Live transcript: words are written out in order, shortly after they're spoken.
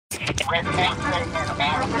Well,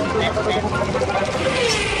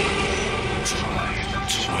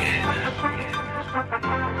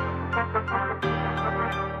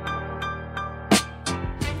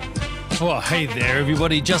 hey there,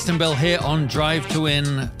 everybody. Justin Bell here on Drive to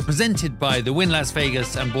Win, presented by the Wynn Las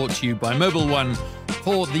Vegas and brought to you by Mobil One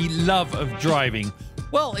for the love of driving.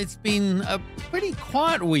 Well, it's been a pretty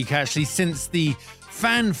quiet week, actually, since the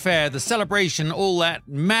fanfare, the celebration, all that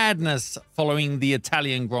madness following the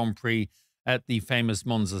Italian Grand Prix at the famous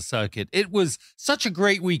Monza circuit. It was such a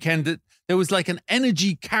great weekend that there was like an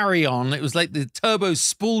energy carry-on. It was like the turbo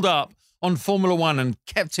spooled up on Formula One and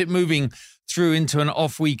kept it moving through into an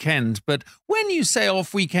off weekend. But when you say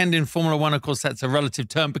off weekend in Formula One, of course, that's a relative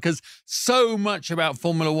term because so much about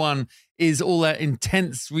Formula One is all that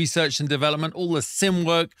intense research and development, all the sim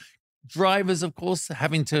work, drivers, of course,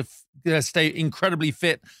 having to stay incredibly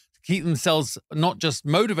fit to keep themselves not just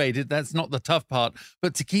motivated, that's not the tough part,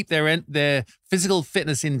 but to keep their physical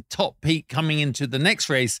fitness in top peak coming into the next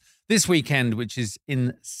race this weekend, which is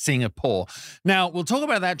in Singapore. Now, we'll talk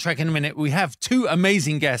about that track in a minute. We have two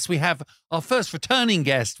amazing guests. We have our first returning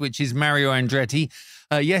guest, which is Mario Andretti.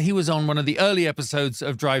 He was on one of the early episodes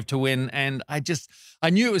of Drive to Win, and I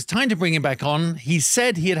knew it was time to bring him back on. He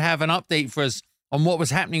said he'd have an update for us on what was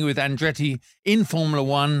happening with Andretti in Formula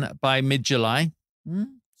One by mid-July.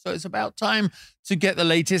 So it's about time to get the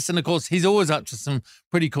latest. And of course, he's always up to some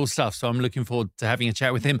pretty cool stuff. So I'm looking forward to having a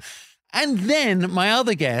chat with him. And then my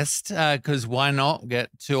other guest, because why not get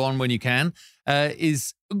two on when you can,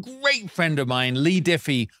 is a great friend of mine, Leigh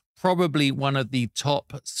Diffey, probably one of the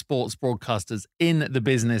top sports broadcasters in the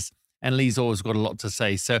business. And Leigh's always got a lot to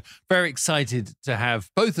say. So very excited to have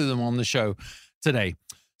both of them on the show today.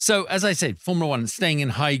 So as I said, Formula One staying in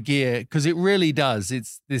high gear because it really does.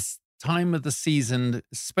 It's this time of the season,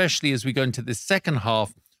 especially as we go into this second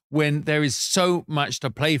half, when there is so much to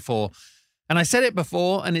play for. And I said it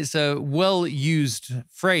before, and it's a well-used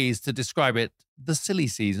phrase to describe it, the silly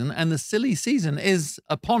season. And the silly season is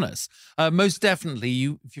upon us. Most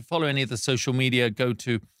definitely, if you follow any of the social media, go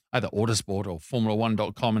to either Autosport or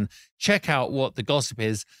Formula1.com and check out what the gossip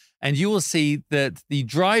is. And you will see that the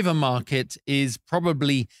driver market is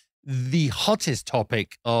probably the hottest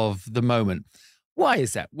topic of the moment. Why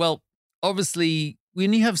is that? Well, obviously,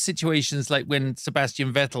 when you have situations like when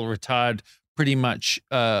Sebastian Vettel retired pretty much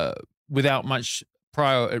without much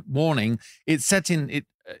prior warning, it set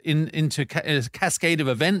into a cascade of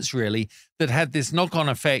events, really, that had this knock-on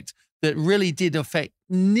effect that really did affect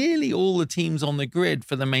nearly all the teams on the grid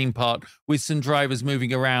for the main part, with some drivers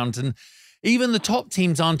moving around. And even the top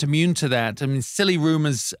teams aren't immune to that. I mean, silly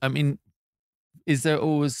rumors, is there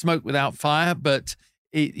always smoke without fire? But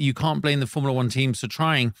you can't blame the Formula One teams for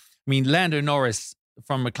trying. I mean, Lando Norris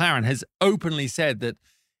from McLaren has openly said that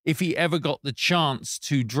if he ever got the chance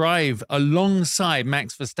to drive alongside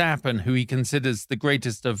Max Verstappen, who he considers the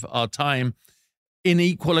greatest of our time, in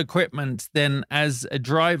equal equipment, then as a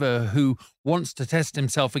driver who wants to test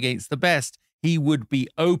himself against the best, he would be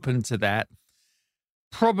open to that.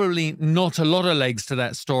 Probably not a lot of legs to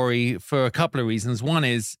that story for a couple of reasons. One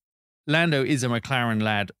is Lando is a McLaren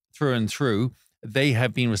lad through and through. They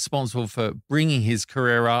have been responsible for bringing his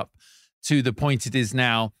career up to the point it is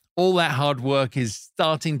now. All that hard work is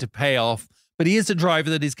starting to pay off, but he is a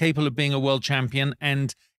driver that is capable of being a world champion,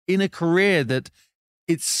 and in a career that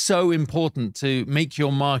it's so important to make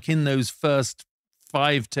your mark in those first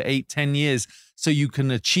 5 to 8, 10 years so you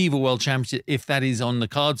can achieve a world championship if that is on the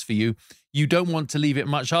cards for you. You don't want to leave it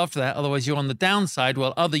much after that, otherwise you're on the downside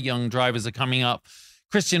while other young drivers are coming up.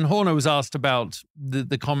 Christian Horner was asked about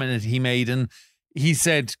the comment that he made, and he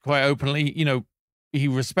said quite openly, he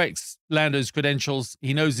respects Lando's credentials.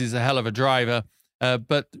 He knows he's a hell of a driver,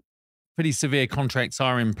 but pretty severe contracts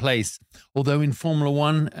are in place. Although in Formula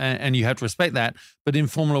One, and you have to respect that, but in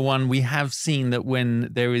Formula One, we have seen that when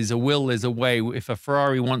there is a will, there's a way. If a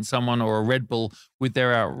Ferrari wants someone or a Red Bull with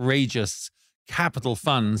their outrageous capital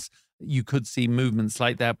funds, you could see movements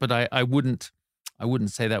like that. But I wouldn't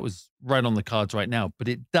say that was right on the cards right now. But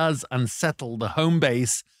it does unsettle the home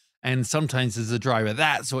base. And sometimes as a driver,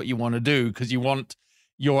 that's what you want to do, because you want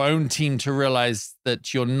your own team to realize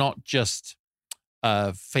that you're not just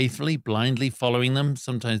faithfully, blindly following them.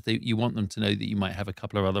 Sometimes you want them to know that you might have a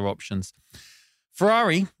couple of other options.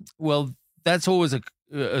 Ferrari, well, that's always a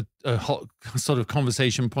hot sort of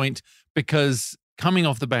conversation point, because coming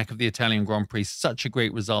off the back of the Italian Grand Prix, such a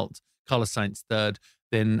great result, Carlos Sainz third,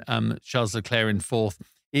 then Charles Leclerc in fourth,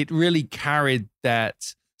 it really carried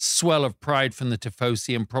that swell of pride from the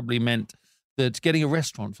Tifosi, and probably meant that getting a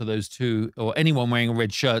restaurant for those two, or anyone wearing a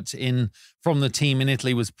red shirt in from the team in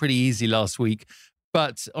Italy, was pretty easy last week.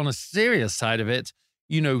 But on a serious side of it,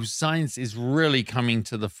 Science is really coming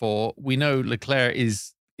to the fore. We know Leclerc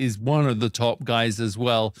is one of the top guys as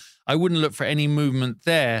well. I wouldn't look for any movement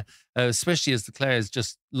there, especially as Leclerc is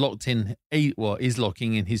just locked in, is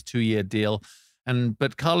locking in his 2-year deal.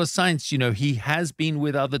 But Carlos Sainz, he has been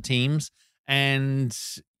with other teams, and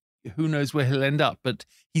who knows where he'll end up. But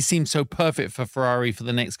he seems so perfect for Ferrari for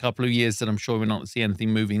the next couple of years that I'm sure we're not see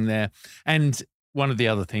anything moving there. And one of the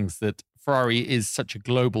other things that Ferrari is such a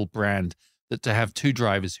global brand that to have two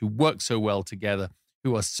drivers who work so well together,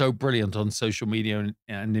 who are so brilliant on social media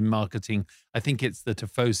and in marketing, I think it's the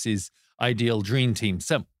Tifosi's ideal dream team.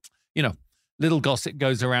 So, little gossip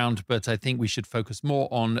goes around, but I think we should focus more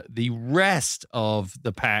on the rest of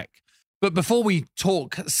the pack. But before we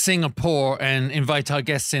talk Singapore and invite our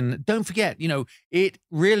guests in, don't forget, it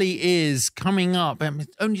really is coming up.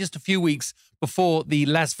 It's only just a few weeks before the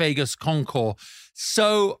Las Vegas Concours.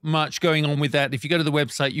 So much going on with that. If you go to the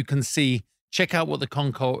website, you can check out what the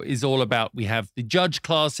Concours is all about. We have the judge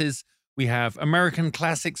classes. We have American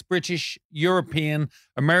classics, British, European,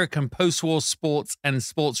 American post-war sports, and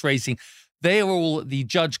sports racing. They are all the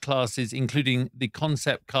judge classes, including the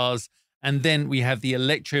concept cars. And then we have the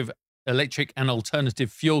electric and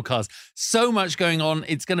alternative fuel cars. So much going on.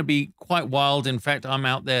 It's going to be quite wild. In fact, I'm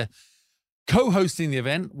out there co-hosting the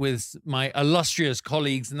event with my illustrious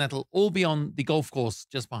colleagues, and that'll all be on the golf course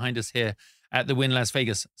just behind us here at the Wynn Las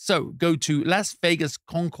Vegas. So go to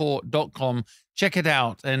lasvegasconcours.com, check it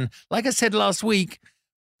out. And like I said last week,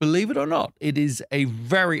 believe it or not, it is a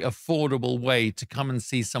very affordable way to come and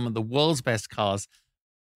see some of the world's best cars.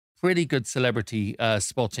 Pretty good celebrity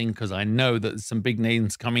spotting, because I know that there's some big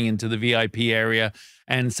names coming into the VIP area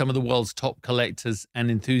and some of the world's top collectors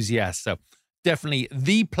and enthusiasts. So definitely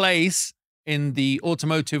the place in the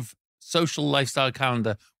automotive social lifestyle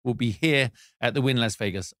calendar will be here at the Wynn Las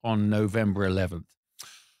Vegas on November 11th.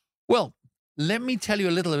 Well, let me tell you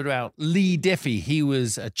a little bit about Leigh Diffey. He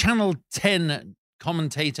was a Channel 10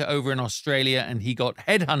 commentator over in Australia, and he got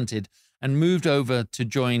headhunted and moved over to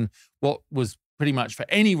join what was pretty much for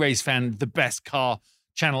any race fan the best car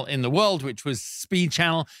channel in the world, which was Speed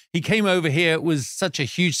Channel. He came over here. It was such a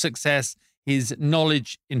huge success. His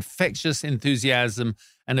knowledge, infectious enthusiasm,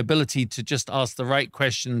 and ability to just ask the right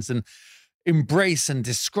questions and embrace and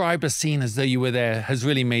describe a scene as though you were there has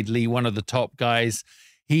really made Leigh one of the top guys.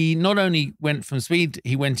 He not only went from Speed,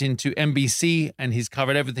 he went into NBC, and he's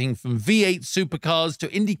covered everything from V8 supercars to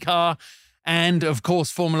IndyCar and, of course,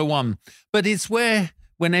 Formula One. But it's where,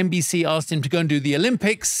 when NBC asked him to go and do the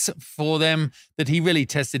Olympics for them, that he really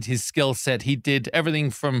tested his skill set. He did everything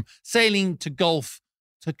from sailing to golf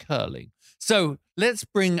to curling. So let's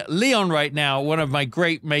bring Leigh on right now, one of my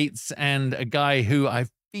great mates and a guy who I've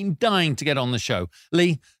been dying to get on the show.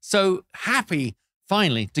 Leigh, so happy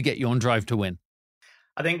finally to get you on Drive to Win.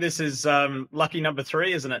 I think this is lucky number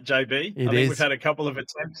 3, isn't it, JB? I think we've had a couple of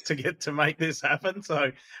attempts to make this happen.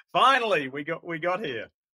 So finally we got here.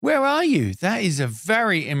 Where are you? That is a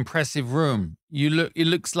very impressive room. It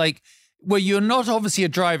looks like, well, you're not obviously a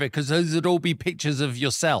driver, because those would all be pictures of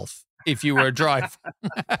yourself if you were a driver.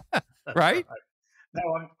 Right?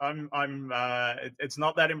 No, I'm it's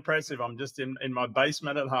not that impressive. I'm just in my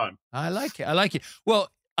basement at home. I like it. Well,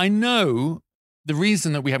 I know the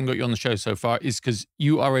reason that we haven't got you on the show so far is because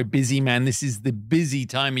you are a busy man. This is the busy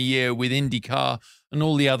time of year with IndyCar and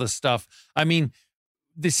all the other stuff. I mean,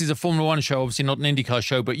 this is a Formula One show, obviously not an IndyCar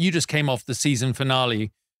show, but you just came off the season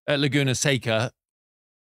finale at Laguna Seca,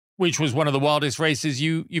 which was one of the wildest races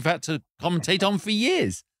you've had to commentate on for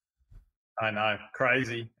years. I know,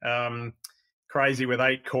 crazy. Crazy with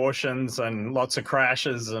 8 cautions and lots of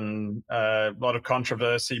crashes and a lot of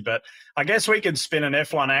controversy. But I guess we could spin an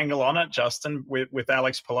F1 angle on it, Justin, with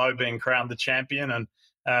Alex Palou being crowned the champion. And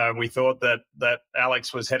we thought that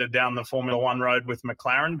Alex was headed down the Formula One road with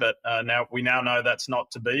McLaren, but now we know that's not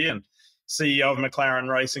to be. And CEO of McLaren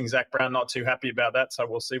Racing, Zach Brown, not too happy about that. So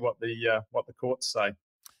we'll see what the courts say.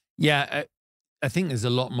 Yeah, I think there's a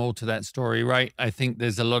lot more to that story, right? I think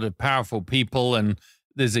there's a lot of powerful people, and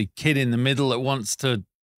there's a kid in the middle that wants to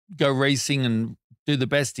go racing and do the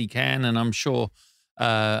best he can. And I'm sure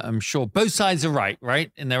both sides are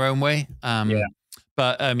right in their own way. Yeah.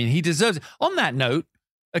 But I mean, he deserves it. On that note,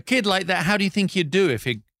 a kid like that, how do you think he'd do if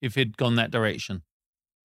he'd gone that direction?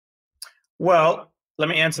 Well, let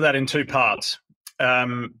me answer that in 2 parts.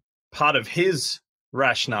 Part of his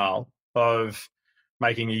rationale of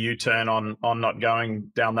making a U-turn on not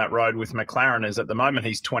going down that road with McLaren is, at the moment,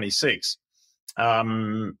 he's 26.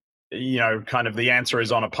 Kind of the answer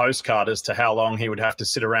is on a postcard as to how long he would have to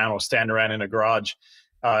sit around or stand around in a garage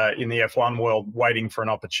in the F1 world waiting for an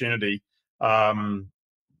opportunity.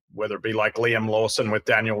 whether it be like Liam Lawson with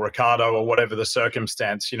Daniel Ricciardo or whatever the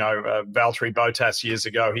circumstance. Valtteri Bottas years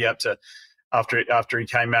ago, he had to, after he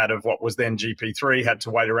came out of what was then GP3, had to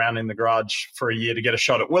wait around in the garage for a year to get a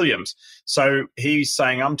shot at Williams. So he's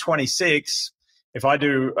saying, I'm 26. If I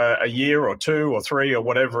do a year or 2 or 3 or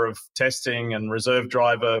whatever of testing and reserve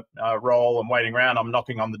driver role and waiting around, I'm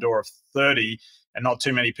knocking on the door of 30, and not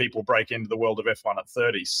too many people break into the world of F1 at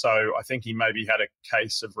 30. So I think he maybe had a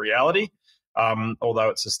case of reality, although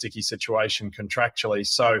it's a sticky situation contractually.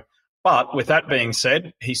 So, but with that being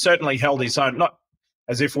said, he certainly held his own, not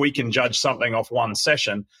as if we can judge something off one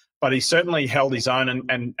session, but he certainly held his own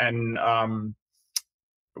and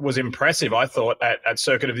was impressive, I thought, at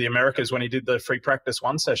Circuit of the Americas when he did the free practice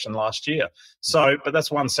 1 session last year. So, but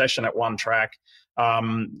that's 1 session at 1 track.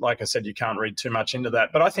 Like I said, you can't read too much into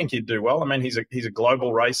that, but I think he'd do well. I mean, he's a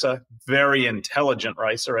global racer, very intelligent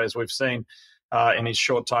racer, as we've seen in his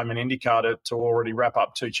short time in IndyCar to already wrap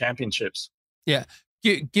up 2 championships. Yeah.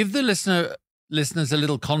 Give the listeners a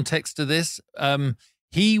little context to this.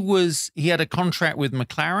 He had a contract with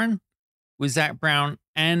McLaren, with Zach Brown,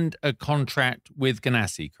 and a contract with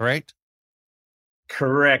Ganassi, correct?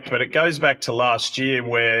 Correct, but it goes back to last year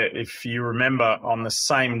where, if you remember, on the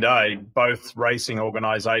same day, both racing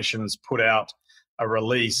organisations put out a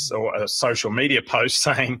release or a social media post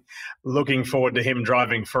saying, looking forward to him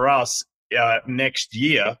driving for us next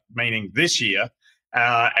year, meaning this year,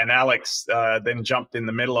 and Alex then jumped in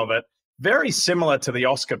the middle of it. Very similar to the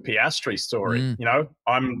Oscar Piastri story.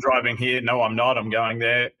 I'm driving here. No, I'm not. I'm going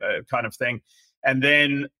there, kind of thing. And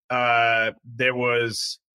then there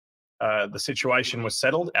was the situation was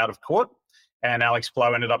settled out of court, and Alex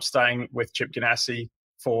Palou ended up staying with Chip Ganassi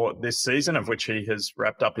for this season, of which he has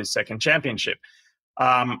wrapped up his 2nd championship.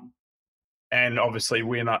 And obviously,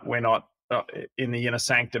 we're not in the inner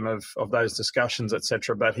sanctum of those discussions,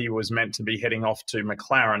 etc. But he was meant to be heading off to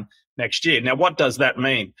McLaren next year. Now, what does that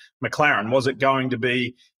mean? McLaren, was it going to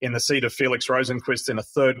be in the seat of Felix Rosenqvist in a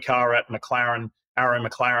 3rd car at McLaren, Arrow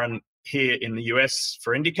McLaren here in the US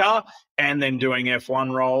for IndyCar, and then doing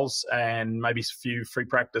F1 roles and maybe a few free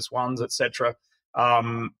practice 1s, etc.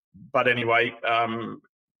 But anyway,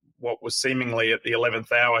 what was seemingly at the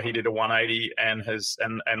 11th hour, he did a 180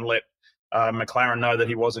 and let McLaren know that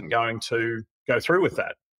he wasn't going to go through with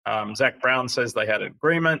that. Zach Brown says they had an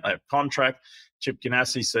agreement, they have a contract. Chip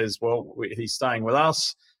Ganassi says, well, he's staying with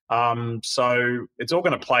us. So it's all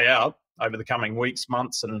going to play out over the coming weeks,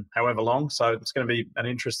 months, and however long. So it's going to be an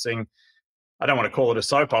interesting, I don't want to call it a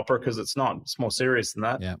soap opera because it's not. It's more serious than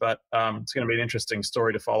that. Yeah. But it's going to be an interesting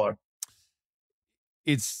story to follow.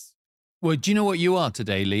 Well, do you know what you are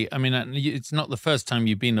today, Leigh? I mean, it's not the first time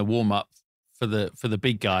you've been a warm-up for the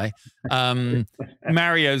big guy.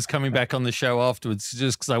 Mario's coming back on the show afterwards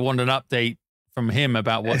just because I want an update from him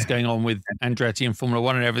about what's going on with Andretti and Formula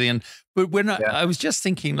One and everything. But I was just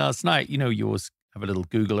thinking last night, you always have a little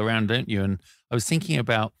Google around, don't you? And I was thinking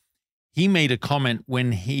about, he made a comment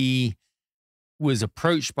when he was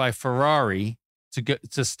approached by Ferrari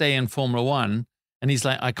to stay in Formula One, and he's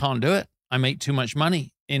like, I can't do it. I make too much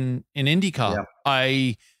money in IndyCar.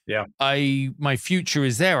 Yeah. My future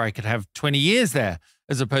is there. I could have 20 years there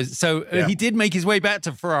as opposed. So he did make his way back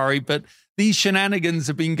to Ferrari, but these shenanigans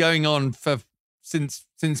have been going on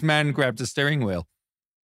since man grabbed a steering wheel.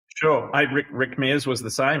 Sure. Rick Mears was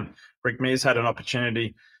the same. Rick Mears had an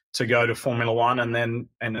opportunity to go to Formula One and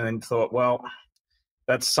then thought, well,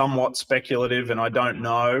 that's somewhat speculative and I don't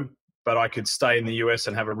know, but I could stay in the US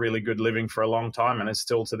and have a really good living for a long time, and is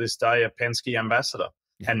still to this day a Penske ambassador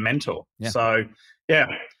and mentor. Yeah. So,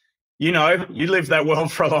 you live that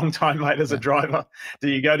world for a long time, mate, as a driver. Do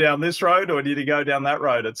you go down this road or do you go down that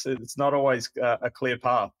road? It's not always a clear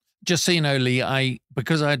path. Just so you know, Leigh,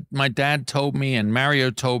 my dad told me and Mario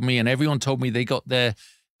told me and everyone told me they got their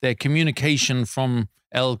communication from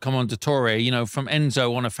El Commendatore, from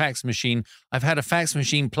Enzo on a fax machine. I've had a fax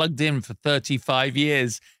machine plugged in for 35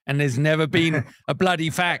 years and there's never been a bloody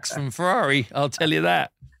fax from Ferrari. I'll tell you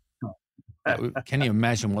that. Can you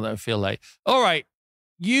imagine what that would feel like? All right.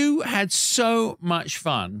 You had so much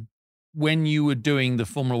fun when you were doing the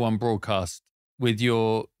Formula One broadcast with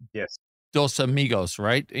your dos amigos,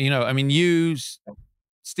 right? You,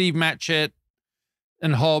 Steve Matchett,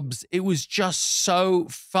 and Hobbs. It was just so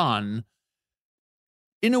fun.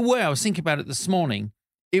 In a way, I was thinking about it this morning.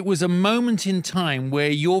 It was a moment in time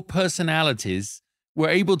where your personalities were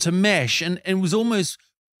able to mesh, and it was almost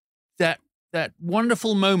that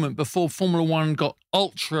wonderful moment before Formula One got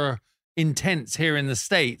ultra intense here in the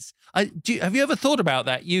States. Have you ever thought about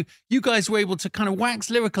that? You guys were able to kind of wax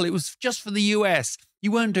lyrical. It was just for the US.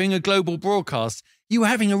 You weren't doing a global broadcast. You were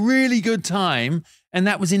having a really good time, and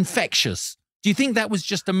that was infectious. Do you think that was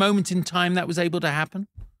just a moment in time that was able to happen?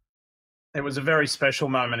 It was a very special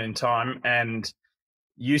moment in time, and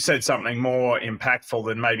you said something more impactful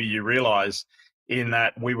than maybe you realize, in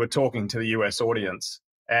that we were talking to the US audience,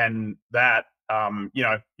 and that,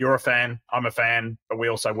 you're a fan, I'm a fan, but we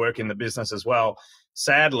also work in the business as well.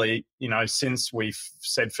 Sadly, since we've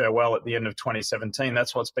said farewell at the end of 2017,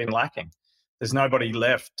 that's what's been lacking. There's nobody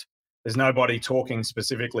left. There's nobody talking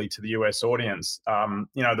specifically to the US audience.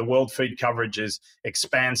 The world feed coverage is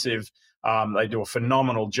expansive. They do a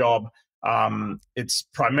phenomenal job. It's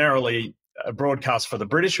primarily a broadcast for the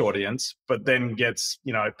British audience, but then gets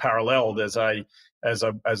paralleled as a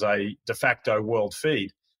de facto world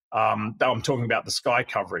feed. I'm talking about the Sky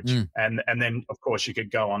coverage, and then of course you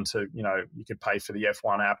could go on to you could pay for the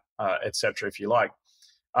F1 app, etc. if you like.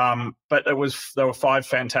 But there were 5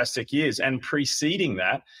 fantastic years, and preceding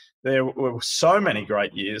that, there were so many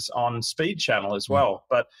great years on Speed Channel as well.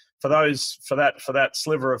 But for that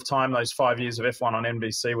sliver of time, those 5 years of F1 on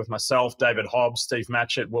NBC with myself, David Hobbs, Steve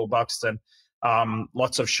Matchett, Will Buxton,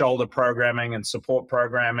 lots of shoulder programming and support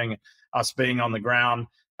programming, us being on the ground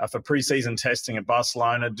for pre-season testing at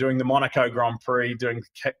Barcelona, doing the Monaco Grand Prix, doing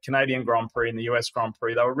the Canadian Grand Prix and the US Grand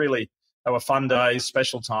Prix. They were fun days,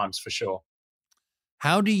 special times for sure.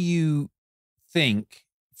 How do you think,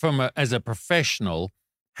 as a professional,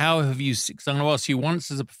 how have you, because I'm going to ask you once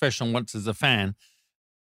as a professional, once as a fan,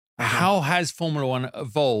 how has Formula One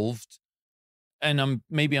evolved? And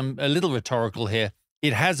maybe I'm a little rhetorical here.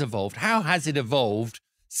 It has evolved. How has it evolved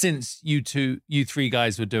since you three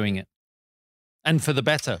guys were doing it? And for the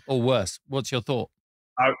better or worse? What's your thought?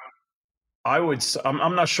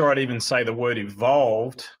 I'm not sure I'd even say the word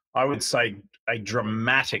evolved. I would say a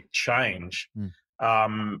dramatic change.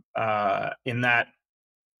 In that,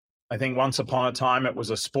 I think once upon a time it was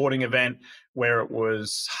a sporting event where it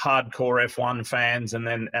was hardcore F1 fans, and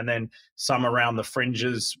then some around the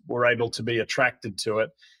fringes were able to be attracted to it.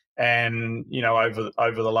 And over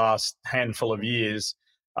the last handful of years,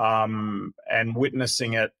 and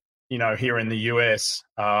witnessing it, here in the US,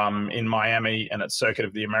 in Miami and at Circuit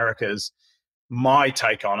of the Americas, my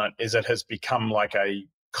take on it is it has become like a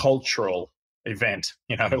cultural event,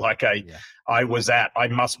 I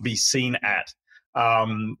must be seen at.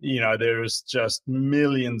 There's just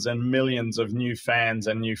millions and millions of new fans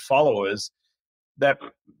and new followers that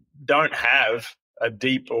don't have a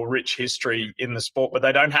deep or rich history in the sport, but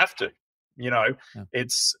they don't have to.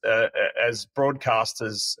 It's as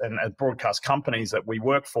broadcasters and as broadcast companies that we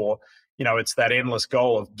work for, it's that endless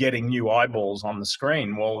goal of getting new eyeballs on the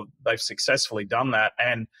screen. Well, they've successfully done that,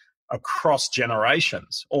 and across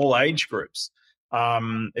generations, all age groups.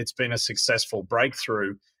 It's been a successful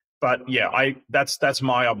breakthrough. But yeah, that's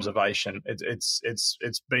my observation. It's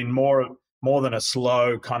been more than a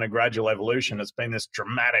slow kind of gradual evolution. It's been this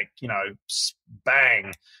dramatic,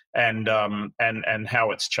 bang, and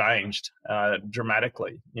how it's changed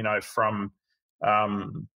dramatically. From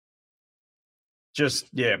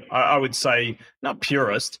I would say not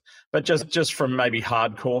purist, but just from maybe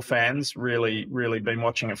hardcore fans, really been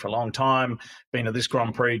watching it for a long time, been to this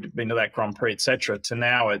Grand Prix, been to that Grand Prix, etc. To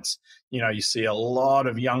now it's, you see a lot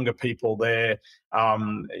of younger people there, a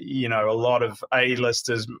lot of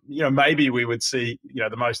A-listers, maybe we would see,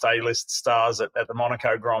 the most A-list stars at the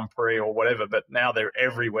Monaco Grand Prix or whatever, but now they're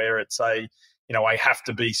everywhere. It's I have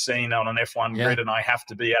to be seen on an F1 grid, and I have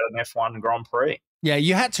to be at an F1 Grand Prix. Yeah,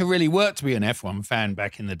 you had to really work to be an F1 fan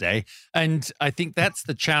back in the day. And I think that's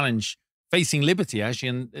the challenge facing Liberty, actually,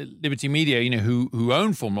 and Liberty Media, who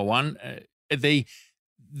own Formula One.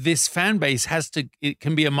 This fan base it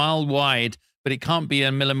can be a mile wide, but it can't be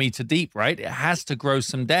a millimeter deep, right? It has to grow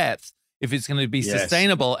some depth if it's going to be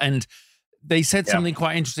sustainable. And they said something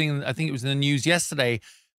quite interesting, I think it was in the news yesterday,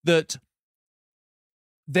 that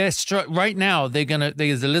right now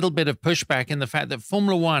there's a little bit of pushback in the fact that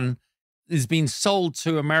Formula One is being sold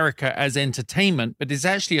to America as entertainment, but it's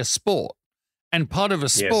actually a sport. And part of a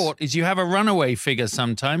sport is you have a runaway figure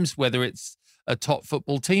sometimes, whether it's a top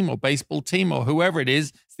football team or baseball team or whoever it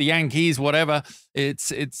is, it's the Yankees, whatever.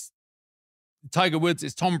 It's Tiger Woods,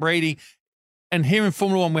 it's Tom Brady. And here in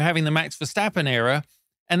Formula One, we're having the Max Verstappen era,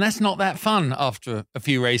 and that's not that fun after a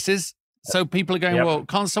few races. So people are going, well,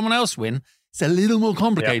 can't someone else win? It's a little more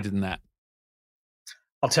complicated than that.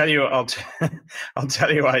 I'll tell you. I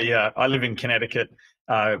live in Connecticut.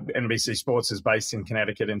 NBC Sports is based in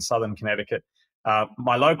Connecticut, in southern Connecticut.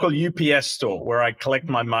 My local UPS store, where I collect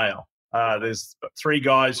my mail. There's 3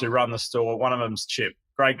 guys who run the store. One of them's Chip,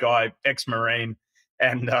 great guy, ex-Marine,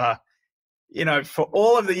 and for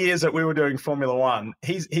all of the years that we were doing Formula One,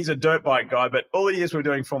 he's a dirt bike guy, but all the years we were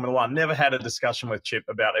doing Formula One, never had a discussion with Chip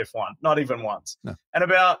about F1, not even once. No. And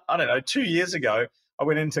about, I don't know, 2 years ago, I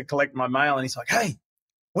went in to collect my mail, and he's like, "Hey,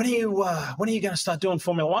 when are you going to start doing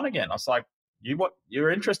Formula One again?" I was like,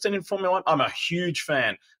 "You're interested in Formula One?" I'm a huge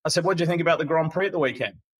fan. I said, "What do you think about the Grand Prix at the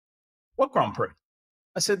weekend?" "What Grand Prix?"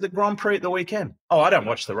 I said, "The Grand Prix at the weekend." "Oh, I don't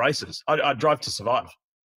watch the races. I drive to survive."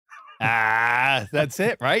 That's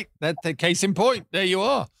it, right? That's the case in point. There you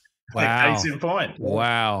are. Wow. Case in point.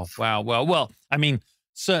 Wow. Well, I mean,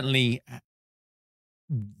 certainly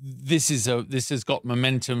this has got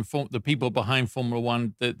momentum for the people behind Formula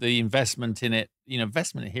One. The investment in it,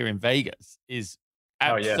 investment here in Vegas is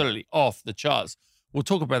absolutely off the charts. We'll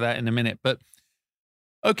talk about that in a minute. But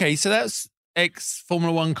okay, so that's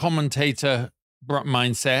ex-Formula One commentator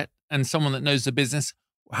mindset and someone that knows the business.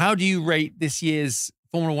 How do you rate this year's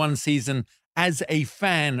Formula One season as a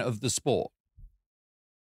fan of the sport?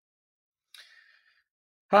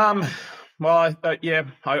 Well,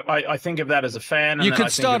 I think of that as a fan. And you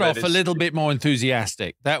could start off a little bit more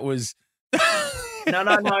enthusiastic. That was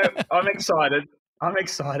no. I'm excited.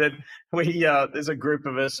 There's a group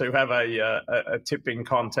of us who have a tipping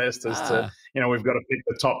contest as to we've got to pick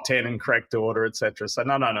the top 10 in correct order, etc. So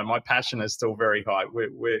no. My passion is still very high.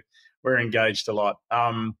 We're engaged a lot.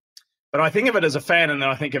 But I think of it as a fan, and then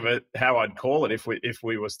I think of it how I'd call it if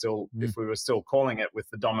we were still calling it with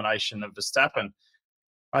the domination of Verstappen.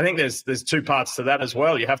 I think there's two parts to that as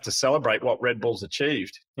well. You have to celebrate what Red Bull's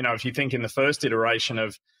achieved. If you think in the first iteration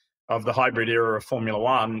of the hybrid era of Formula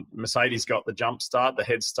One, Mercedes got the jump start, the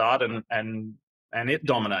head start, and it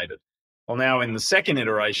dominated. Well, now in the second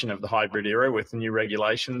iteration of the hybrid era with the new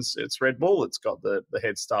regulations, it's Red Bull that's got the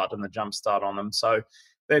head start and the jump start on them. So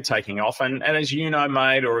they're taking off. And as you know,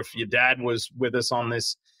 mate, or if your dad was with us on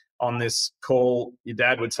this call, your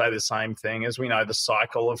dad would say the same thing. As we know, the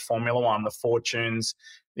cycle of Formula One, the fortunes,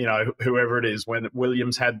 whoever it is, when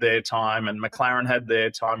Williams had their time and McLaren had their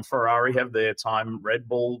time, Ferrari had their time, Red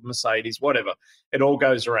Bull, Mercedes, whatever, it all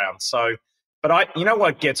goes around. So, but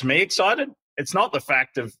what gets me excited? It's not the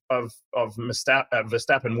fact of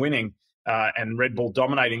Verstappen winning and Red Bull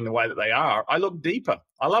dominating the way that they are. I look deeper.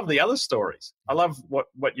 I love the other stories. I love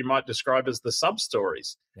what you might describe as the sub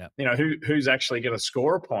stories. Yeah. Who's actually going to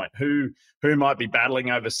score a point? Who might be battling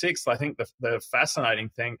over sixth? I think the fascinating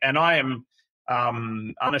thing, and I am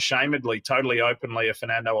unashamedly, totally openly a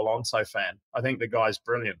Fernando Alonso fan. I think the guy's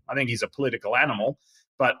brilliant. I think he's a political animal,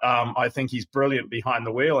 but I think he's brilliant behind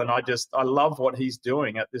the wheel, and I love what he's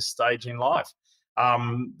doing at this stage in life.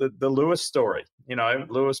 The Lewis story,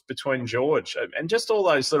 Lewis between George, and just all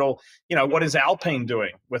those little, what is Alpine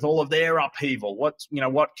doing with all of their upheaval?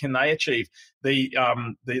 What can they achieve?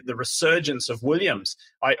 The resurgence of Williams.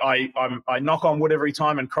 I knock on wood every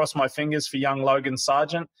time and cross my fingers for young Logan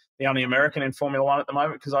Sargent, the only American in Formula One at the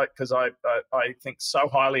moment, because I think so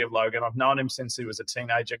highly of Logan. I've known him since he was a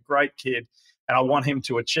teenager, great kid, and I want him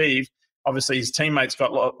to achieve. Obviously, his teammates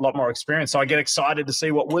got a lot more experience, so I get excited to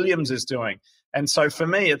see what Williams is doing. And so for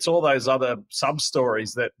me, it's all those other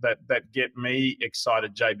sub-stories that get me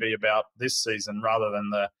excited, JB, about this season rather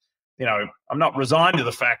than I'm not resigned to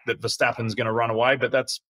the fact that Verstappen's going to run away, but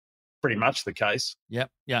that's pretty much the case. Yeah.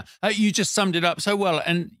 You just summed it up so well,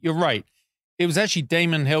 and you're right. It was actually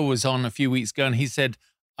Damon Hill was on a few weeks ago, and he said,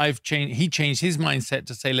 he changed his mindset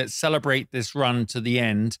to say, let's celebrate this run to the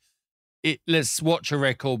end. Let's watch a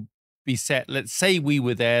record be set. Let's say we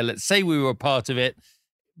were there. Let's say we were part of it,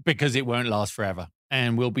 because it won't last forever.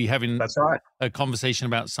 And we'll be having a conversation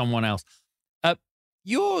about someone else.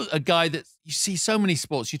 You're a guy that you see so many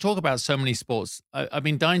sports. You talk about so many sports. I've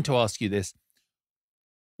been dying to ask you this.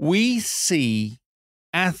 We see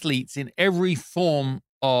athletes in every form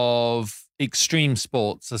of extreme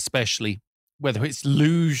sports, especially whether it's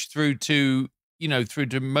luge through to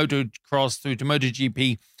motocross, through to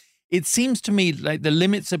MotoGP. It seems to me like the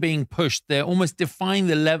limits are being pushed. They're almost defying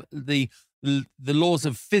the laws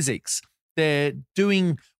of physics. They're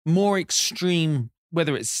doing more extreme,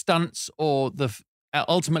 whether it's stunts or the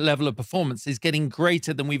ultimate level of performance is getting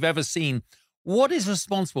greater than we've ever seen. What is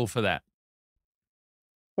responsible for that?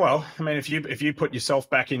 Well, I mean, if you put yourself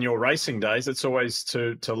back in your racing days, it's always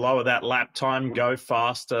to lower that lap time, go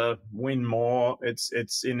faster, win more. It's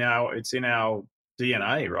in our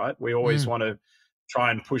DNA, right? We always want to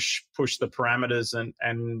try and push the parameters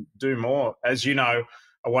and do more. As you know,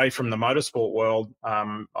 away from the motorsport world,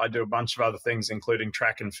 I do a bunch of other things, including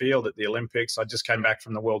track and field at the Olympics. I just came back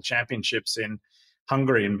from the World Championships in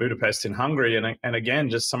Hungary, in Budapest in Hungary. And again,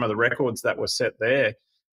 just some of the records that were set there,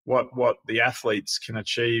 what the athletes can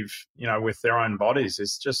achieve, with their own bodies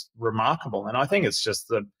is just remarkable. And I think it's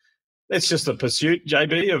just it's just a pursuit,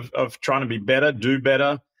 JB, of trying to be better, do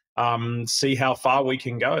better, see how far we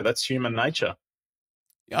can go. That's human nature.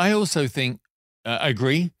 I also think, I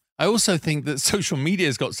agree. I also think that social media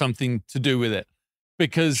has got something to do with it,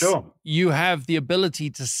 because you have the ability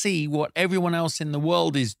to see what everyone else in the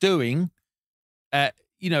world is doing.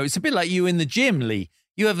 It's a bit like you in the gym, Leigh.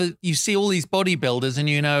 You see all these bodybuilders, and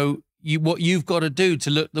you know what you've got to do to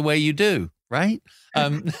look the way you do, right?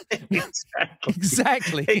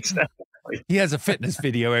 Exactly. He has a fitness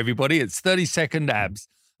video, everybody. It's 30-second abs.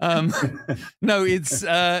 No,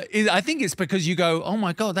 I think it's because you go, oh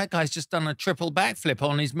my God, that guy's just done a triple backflip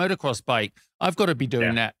on his motocross bike. I've got to be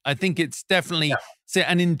doing that. I think it's definitely,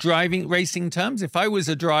 and in racing terms, if I was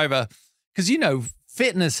a driver, because,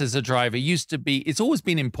 fitness as a driver it's always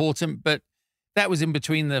been important, but that was in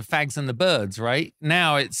between the fags and the birds, right?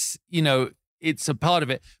 Now it's a part of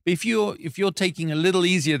it. But if you're taking a little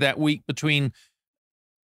easier that week between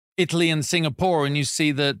Italy and Singapore, and you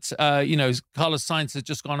see that, Carlos Sainz has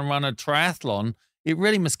just gone and run a triathlon, it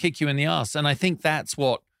really must kick you in the ass. And I think that's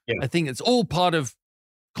what, I think it's all part of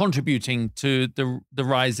contributing to the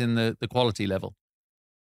rise in the quality level.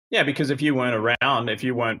 Yeah, because if you weren't around, if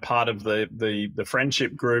you weren't part of the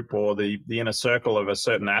friendship group or the inner circle of a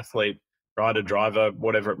certain athlete, rider, driver,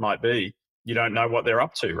 whatever it might be, you don't know what they're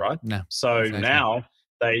up to, right? No. So exactly. now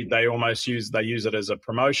they almost use it as a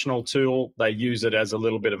promotional tool. They use it as a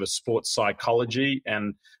little bit of a sports psychology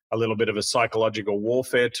and a little bit of a psychological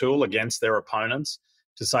warfare tool against their opponents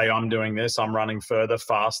to say, I'm doing this, I'm running further,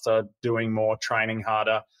 faster, doing more, training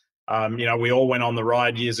harder. We all went on the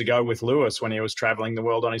ride years ago with Lewis when he was traveling the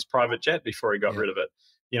world on his private jet before he got rid of it.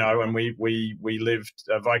 And we lived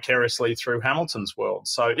vicariously through Hamilton's world.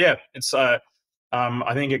 So it's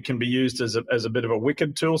I think it can be used as a bit of a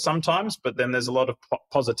wicked tool sometimes, but then there's a lot of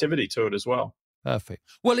positivity to it as well. Perfect.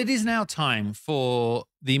 Well, it is now time for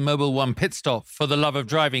the Mobil 1 pit stop for the love of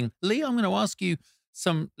driving. Leigh, I'm going to ask you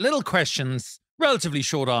some little questions, relatively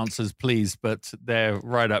short answers, please, but they're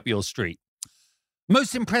right up your street.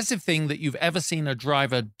 Most impressive thing that you've ever seen a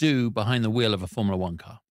driver do behind the wheel of a Formula One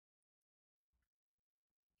car?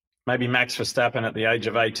 Maybe Max Verstappen at the age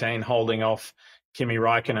of 18 holding off Kimi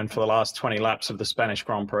Räikkönen for the last 20 laps of the Spanish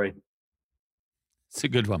Grand Prix. It's a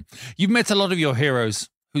good one. You've met a lot of your heroes.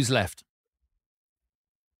 Who's left?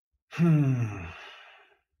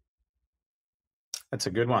 That's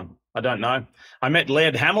a good one. I don't know. I met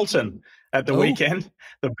Laird Hamilton at the weekend,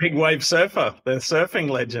 the big wave surfer, the surfing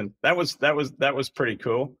legend. That was pretty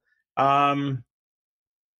cool.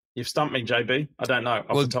 You've stumped me, JB. I don't know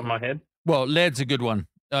off the top of my head. Well, Laird's a good one.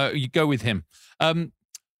 You go with him.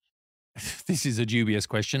 This is a dubious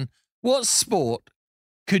question. What sport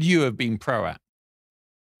could you have been pro at?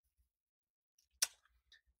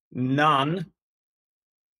 None,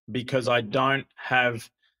 because I don't have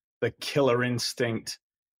the killer instinct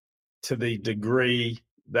to the degree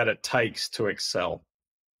that it takes to excel.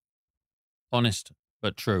 Honest,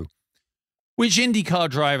 but true. Which IndyCar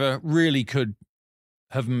driver really could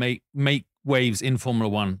have make waves in Formula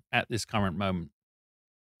One at this current moment?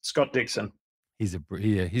 Scott Dixon. He's it,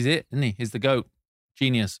 isn't he? He's the GOAT.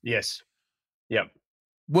 Genius. Yes. Yep.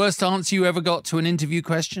 Worst answer you ever got to an interview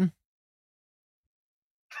question?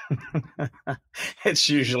 It's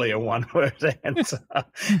usually a one-word answer.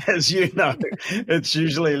 As you know, it's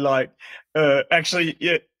usually like, actually,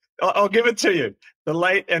 yeah, I'll give it to you. The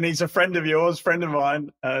late, and he's a friend of yours, friend of mine.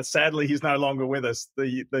 Sadly, he's no longer with us.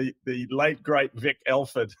 The late, great Vic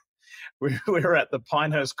Elford. We were at the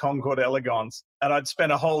Pinehurst Concord Elegance, and I'd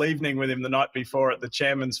spent a whole evening with him the night before at the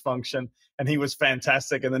chairman's function, and he was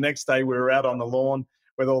fantastic. And the next day we were out on the lawn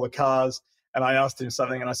with all the cars, and I asked him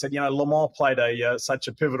something, and I said, Le Mans played such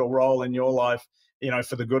a pivotal role in your life,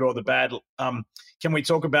 for the good or the bad. Can we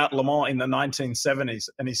talk about Le Mans in the 1970s?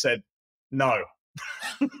 And he said, no.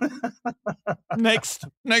 Next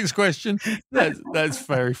question. That's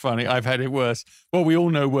very funny. I've had it worse. Well, we all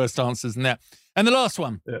know worse answers than that. And the last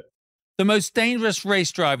one. Yeah. The most dangerous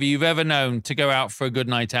race driver you've ever known to go out for a good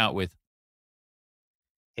night out with?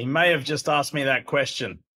 He may have just asked me that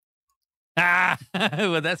question.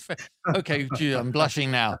 Well, that's fair. Okay, gee, I'm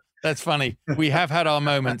blushing now. That's funny. We have had our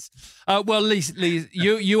moments. Well, Leigh,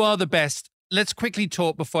 you are the best. Let's quickly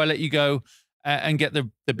talk before I let you go and get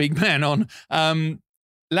the big man on.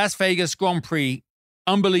 Las Vegas Grand Prix.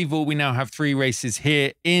 Unbelievable. We now have 3 races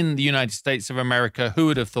here in the United States of America. Who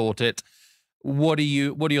would have thought it? What are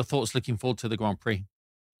your thoughts looking forward to the Grand Prix?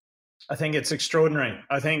 I think it's extraordinary.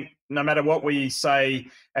 I think no matter what we say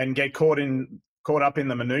and get caught up in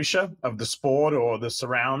the minutia of the sport or the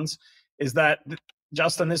surrounds, is that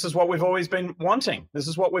Justin, this is what we've always been wanting. This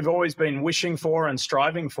is what we've always been wishing for and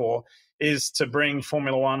striving for, is to bring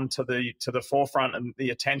Formula One to the forefront and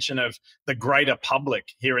the attention of the greater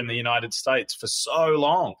public here in the United States for so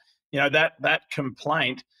long. That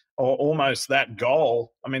complaint, or almost that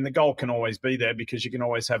goal. I mean, the goal can always be there because you can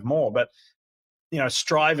always have more, but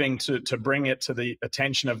striving to bring it to the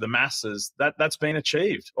attention of the masses, that's been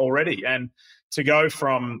achieved already. And to go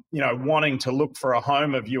from, wanting to look for a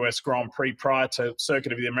home of US Grand Prix prior to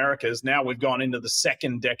Circuit of the Americas, now we've gone into the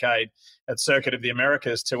second decade at Circuit of the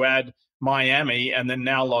Americas to add Miami and then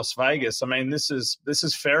now Las Vegas. I mean, this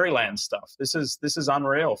is fairyland stuff. This is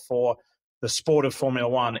unreal for the sport of Formula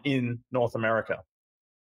One in North America.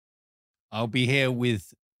 I'll be here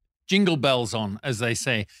with jingle bells on, as they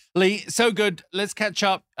say. Leigh, so good. Let's catch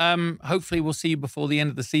up. Hopefully we'll see you before the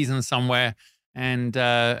end of the season somewhere. And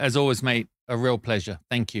as always, mate, a real pleasure.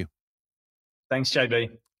 Thank you. Thanks,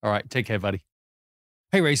 JB. All right. Take care, buddy.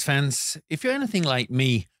 Hey, race fans. If you're anything like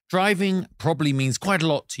me, driving probably means quite a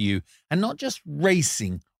lot to you, and not just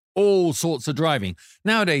racing, all sorts of driving.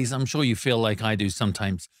 Nowadays, I'm sure you feel like I do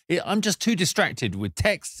sometimes. I'm just too distracted with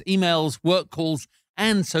texts, emails, work calls,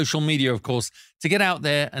 and social media, of course, to get out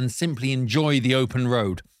there and simply enjoy the open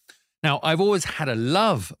road. Now, I've always had a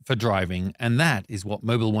love for driving, and that is what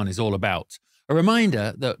Mobil 1 is all about. A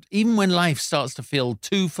reminder that even when life starts to feel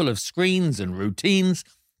too full of screens and routines,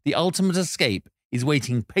 the ultimate escape is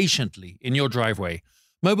waiting patiently in your driveway.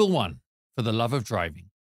 Mobil 1, for the love of driving.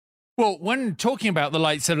 Well, when talking about the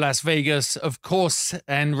lights of Las Vegas, of course,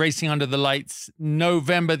 and racing under the lights,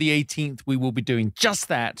 November the 18th, we will be doing just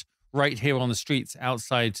that right here on the streets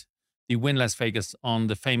outside the Wynn Las Vegas on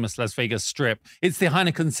the famous Las Vegas Strip. It's the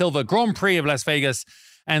Heineken Silver Grand Prix of Las Vegas,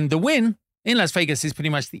 and the Wynn in Las Vegas is pretty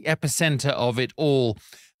much the epicenter of it all.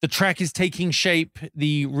 The track is taking shape.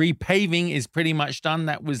 The repaving is pretty much done.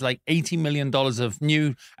 That was like $80 million of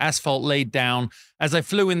new asphalt laid down. As I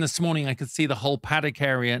flew in this morning, I could see the whole paddock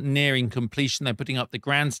area nearing completion. They're putting up the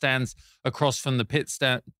grandstands across from the pit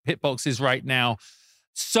boxes right now.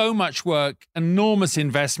 So much work, enormous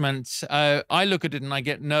investment. I look at it and I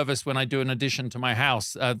get nervous when I do an addition to my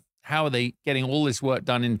house. How are they getting all this work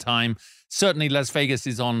done in time? Certainly Las Vegas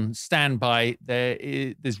is on standby.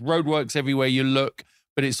 There's roadworks everywhere you look,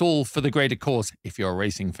 but it's all for the greater cause if you're a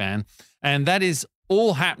racing fan. And that is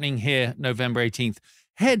all happening here November 18th.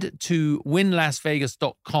 Head to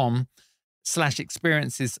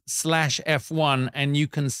winlasvegas.com/experiences/F1 and you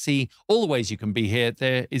can see all the ways you can be here.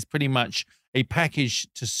 There is pretty much a package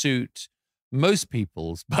to suit most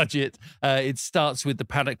people's budget. It starts with the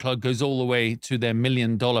Paddock Club, goes all the way to their $1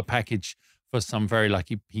 million package for some very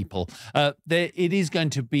lucky people. It is going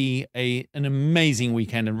to be an amazing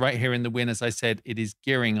weekend. And right here in the Wynn, as I said, it is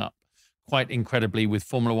gearing up quite incredibly with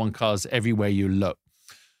Formula One cars everywhere you look.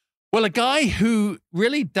 Well, a guy who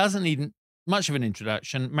really doesn't need much of an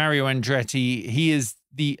introduction, Mario Andretti. He is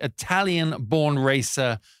the Italian-born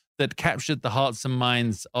racer that captured the hearts and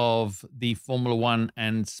minds of the Formula One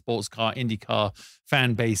and sports car, IndyCar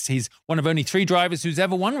fan base. He's one of only 3 drivers who's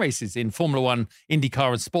ever won races in Formula One,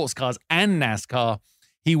 IndyCar, and sports cars and NASCAR.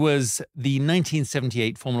 He was the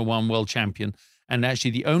 1978 Formula One world champion and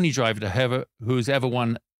actually the only driver who's ever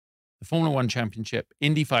won the Formula One championship,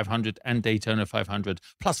 Indy 500 and Daytona 500,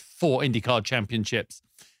 plus 4 IndyCar championships.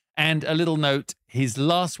 And a little note, his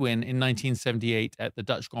last win in 1978 at the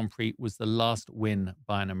Dutch Grand Prix was the last win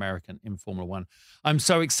by an American in Formula One. I'm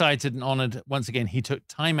so excited and honored. Once again, he took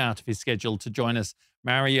time out of his schedule to join us.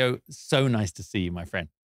 Mario, so nice to see you, my friend.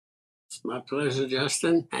 It's my pleasure,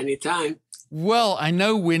 Justin. Anytime. Well, I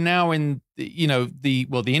know we're now in, the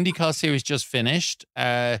IndyCar series just finished.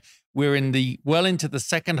 We're into the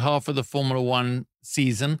second half of the Formula One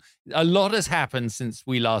season. A lot has happened since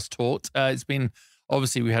we last talked. It's been,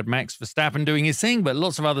 obviously, we had Max Verstappen doing his thing, but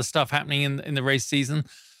lots of other stuff happening in the race season.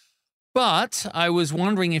 But I was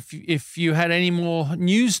wondering if you had any more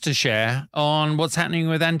news to share on what's happening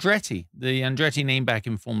with Andretti, the Andretti name back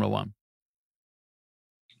in Formula One.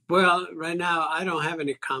 Well, right now, I don't have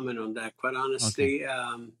any comment on that, quite honestly.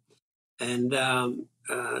 Okay.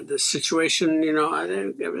 The situation, I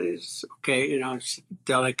think everything's okay. It's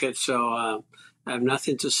delicate, so I have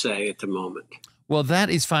nothing to say at the moment. Well, that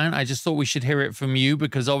is fine. I just thought we should hear it from you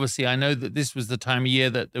because obviously I know that this was the time of year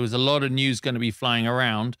that there was a lot of news going to be flying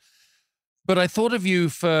around. But I thought of you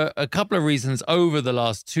for a couple of reasons over the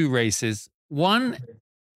last 2 races. One,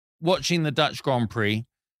 watching the Dutch Grand Prix.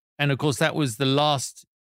 And of course, that was the last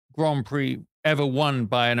Grand Prix ever won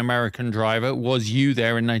by an American driver. Was you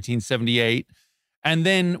there in 1978? And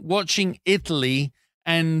then watching Italy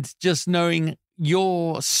and just knowing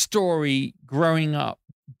your story growing up,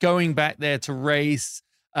 going back there to race,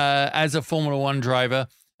 as a Formula One driver.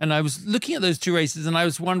 And I was looking at those two races and I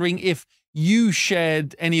was wondering if you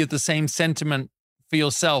shared any of the same sentiment for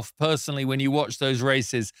yourself personally when you watched those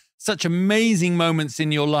races. Such amazing moments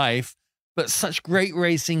in your life, but such great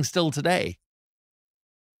racing still today.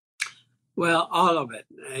 Well, all of it.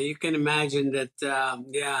 You can imagine that,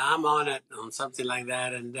 I'm on it on something like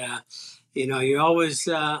that. And, you always,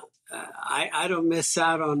 I don't miss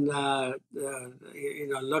out on,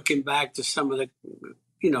 looking back to some of the,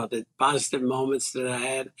 the positive moments that I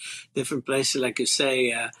had, different places, like you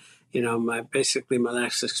say. My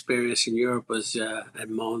last experience in Europe was at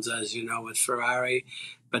Monza, as you know, with Ferrari.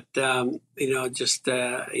 But,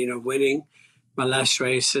 winning my last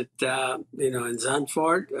race at, in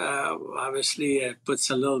Zandvoort, obviously puts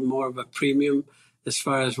a little more of a premium as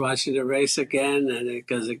far as watching the race again. And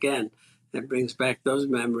because, again, it brings back those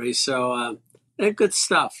memories. So good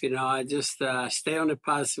stuff. I just stay on the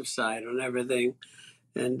positive side on everything.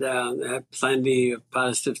 And I have plenty of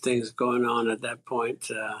positive things going on at that point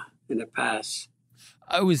in the past.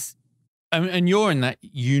 And you're in that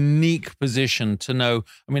unique position to know.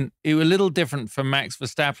 I mean, it was a little different for Max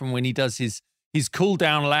Verstappen when he does his cool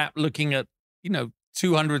down lap, looking at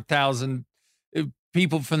 200,000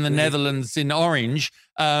 people from the Netherlands in orange.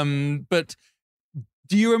 But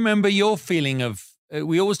do you remember your feeling of?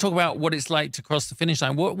 We always talk about what it's like to cross the finish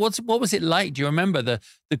line. What was it like? Do you remember the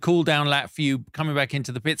cool down lap for you coming back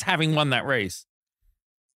into the pits, having won that race?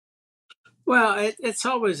 Well, it's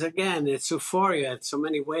always, again, it's euphoria in so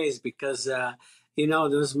many ways because,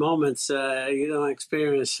 those moments, you don't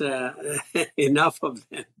experience enough of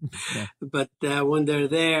them. Yeah. But when they're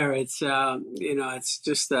there, it's, it's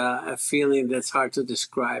just a feeling that's hard to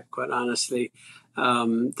describe, quite honestly.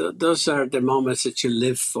 Those are the moments that you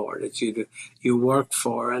live for, that you work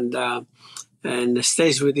for, and it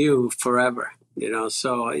stays with you forever.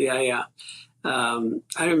 So yeah. I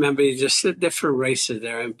remember just the different races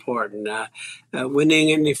that are important. Winning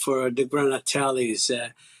Indy for the Granatellis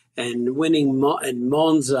and winning in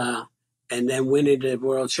Monza, and then winning the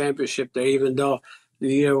World Championship there. Even though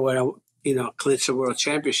the year where clinched the World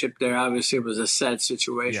Championship there, obviously it was a sad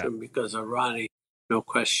situation because of Ronnie, no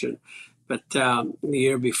question. But the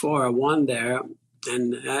year before, I won there,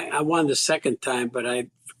 and I won the second time, but I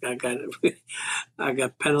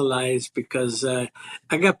got penalized because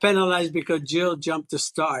Jill jumped to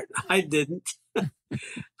start. I didn't.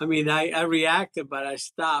 I mean, I reacted, but I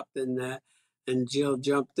stopped, and Jill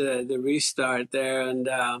jumped the restart there, and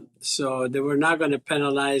so they were not going to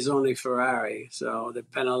penalize only Ferrari, so they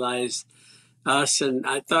penalized us, and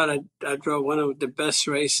I thought I drove one of the best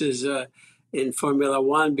races in Formula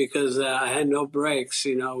One because I had no brakes,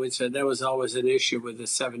 which that was always an issue with the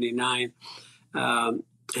 79.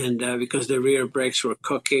 And because the rear brakes were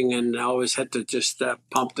cooking, and I always had to just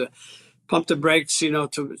pump the brakes,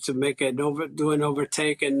 to make do an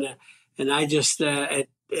overtake, and I just at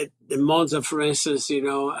Monza, for instance,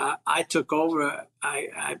 I took over.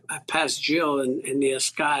 I passed Jill in the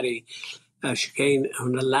Ascari chicane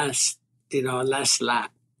on the last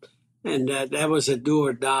lap, and that was a do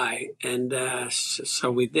or die, and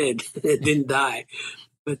so we did. It didn't die.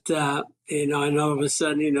 But, and all of a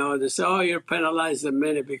sudden, they say, oh, you're penalized a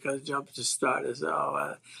minute because jump to start.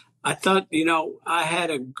 So I thought, I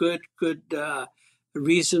had a good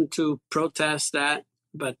reason to protest that.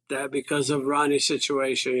 But because of Ronnie's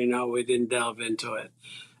situation, we didn't delve into it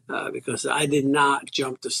because I did not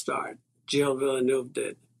jump to start. Gilles Villeneuve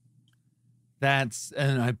did.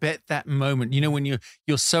 And I bet that moment, when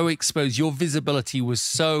you're so exposed, your visibility was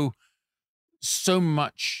so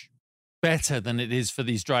much better than it is for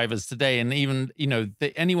these drivers today. And even,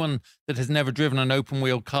 anyone that has never driven an open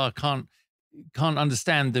wheel car can't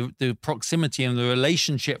understand the proximity and the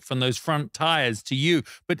relationship from those front tires to you.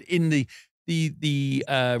 But in the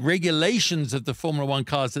regulations of the Formula One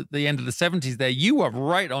cars at the end of the 70s there, you were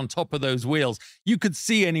right on top of those wheels. You could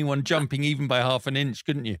see anyone jumping even by half an inch,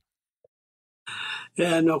 couldn't you?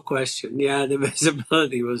 Yeah, no question. Yeah, the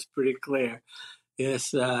visibility was pretty clear.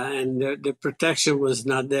 Yes, and the protection was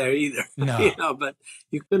not there either. No. But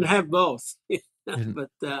you couldn't have both.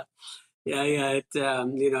 But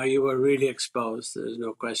you were really exposed. There's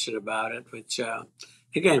no question about it. Which,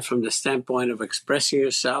 again, from the standpoint of expressing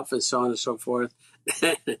yourself and so on and so forth,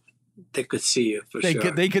 they could see you for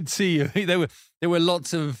sure. They could see you. There were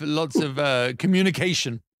lots of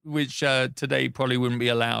communication, which today probably wouldn't be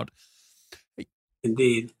allowed.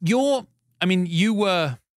 Indeed. You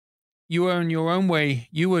were in your own way.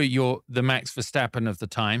 You were the Max Verstappen of the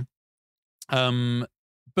time.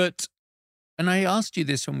 But I asked you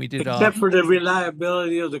this when we did except for the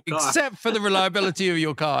reliability of the car. Except for the reliability of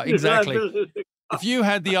your car, exactly. if you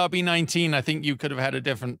had the RB19, I think you could have had a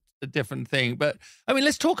different thing. But I mean,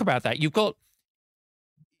 let's talk about that. You've got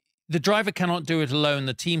the driver cannot do it alone.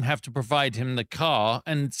 The team have to provide him the car,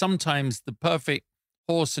 and sometimes the perfect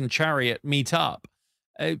horse and chariot meet up.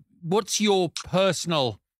 What's your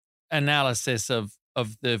personal analysis of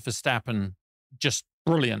the Verstappen just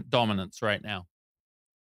brilliant dominance right now?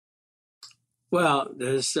 Well,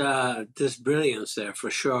 there's brilliance there for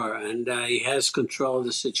sure, and he has control of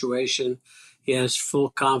the situation. He has full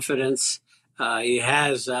confidence. He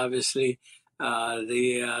has obviously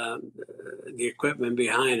the equipment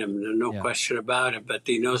behind him. No question about it. But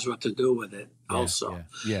he knows what to do with it also.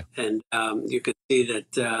 And you can see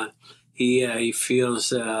that he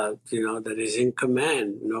feels that he's in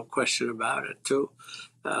command. No question about it too.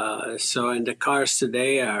 So, and the cars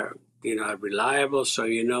today are reliable. So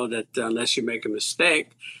you know that unless you make a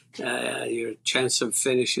mistake, your chance of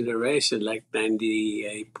finishing the race is like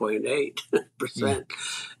 98.8%.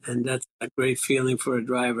 And that's a great feeling for a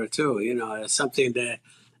driver too. It's something that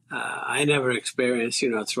I never experienced,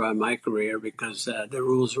 throughout my career because the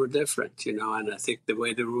rules were different, and I think the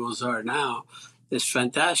way the rules are now is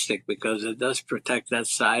fantastic because it does protect that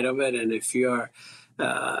side of it. And if you're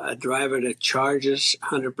a driver that charges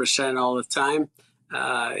 100% all the time,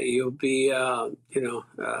 you'll be, you'll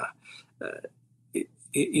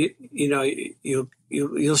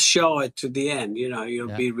show it to the end.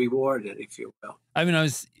 You'll be rewarded, if you will. I mean, I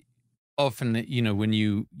was often, when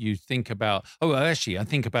you think about, actually, I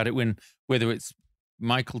think about it whether it's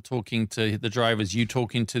Michael talking to the drivers, you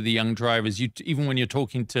talking to the young drivers, even when you're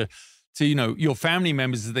talking to your family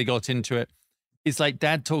members as they got into it, it's like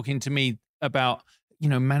Dad talking to me about,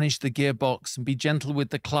 manage the gearbox and be gentle with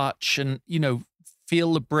the clutch and,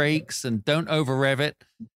 feel the brakes and don't over rev it.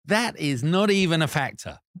 That is not even a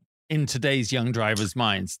factor in today's young drivers'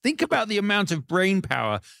 minds. Think about the amount of brain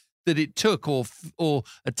power that it took or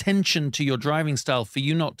attention to your driving style for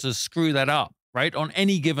you not to screw that up, right? On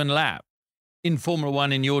any given lap in Formula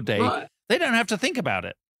One in your day, right. They don't have to think about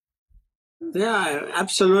it. Yeah,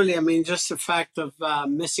 absolutely. I mean, just the fact of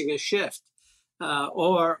missing a shift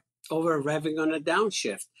or over revving on a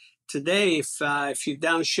downshift. Today, if you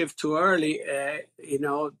downshift too early,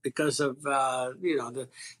 because of the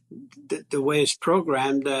way it's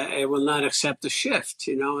programmed, it will not accept the shift.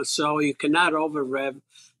 So you cannot over rev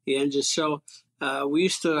the engine. So we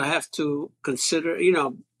used to have to consider,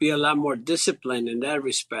 be a lot more disciplined in that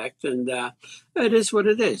respect. And it is what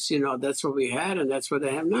it is. That's what we had, and that's what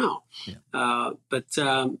they have now. Yeah.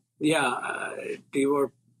 They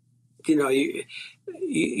were. You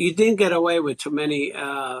didn't get away with too many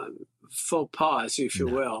faux pas, if you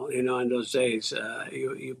will. In those days,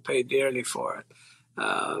 you paid dearly for it,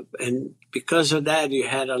 and because of that, you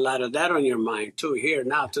had a lot of that on your mind too. Here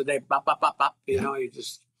now, today, bop, bop, bop, bop. You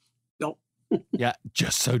just don't. Yeah,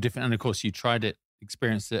 just so different. And of course, you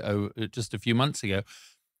experienced it just a few months ago.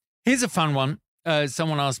 Here's a fun one.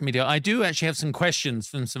 Someone asked me I do actually have some questions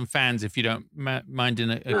from some fans, if you don't mind, in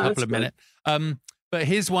a couple of minutes. But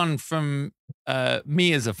here's one from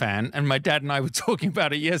me as a fan, and my dad and I were talking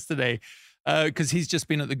about it yesterday because he's just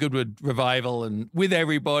been at the Goodwood Revival and with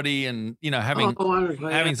everybody and,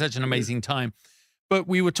 having such an amazing time. But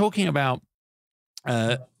we were talking about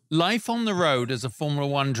life on the road as a Formula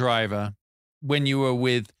One driver when you were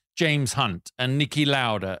with James Hunt and Niki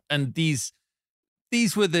Lauda. And these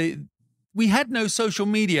were we had no social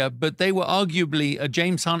media, but they were arguably,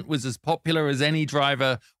 James Hunt was as popular as any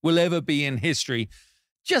driver will ever be in history.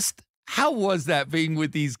 Just how was that being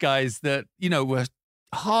with these guys that, were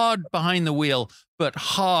hard behind the wheel, but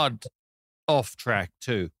hard off track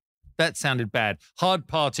too? That sounded bad. Hard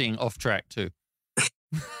partying off track too.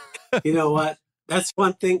 You know what? That's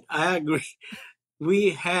one thing I agree.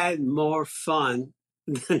 We had more fun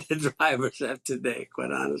than the drivers have today,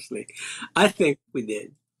 quite honestly. I think we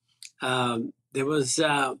did. There was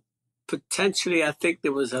potentially, I think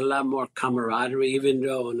there was a lot more camaraderie, even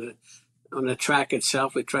though on the track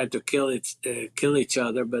itself we tried to kill each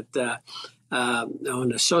other. But on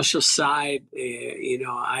the social side,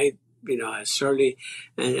 I certainly,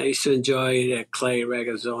 and I used to enjoy Clay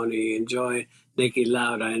Regazzoni, enjoy Niki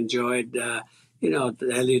Lauda, enjoyed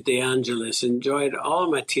Elliot DeAngelis, enjoyed all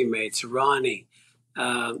my teammates, Ronnie.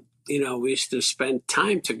 We used to spend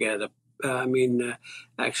time together.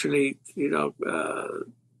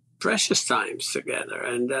 Precious times together.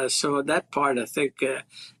 And so that part, I think,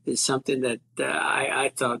 is something that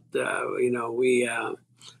I thought,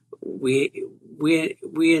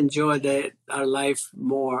 we enjoyed our life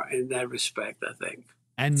more in that respect, I think.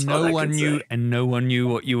 And no one knew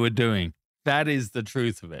what you were doing. That is the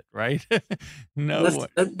truth of it, right?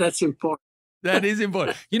 That's important. That is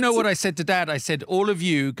important. You know what I said to Dad? I said, all of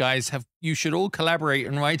you guys you should all collaborate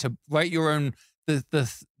and write your own,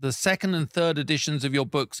 the second and third editions of your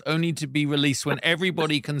books only to be released when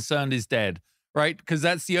everybody concerned is dead, right? Because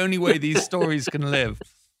that's the only way these stories can live.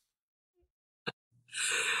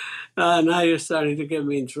 Now you're starting to get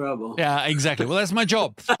me in trouble. Yeah, exactly. Well, that's my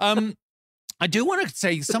job. I do want to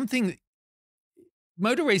say something.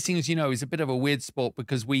 Motor racing, as you know, is a bit of a weird sport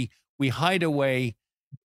because we hide away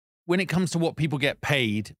when it comes to what people get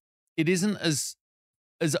paid. It isn't as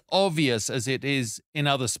obvious as it is in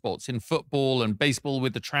other sports, in football and baseball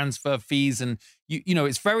with the transfer fees. And, you know,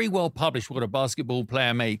 it's very well published what a basketball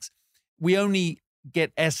player makes. We only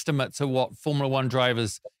get estimates of what Formula One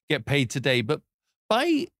drivers get paid today. But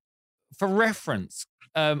for reference,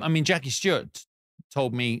 I mean, Jackie Stewart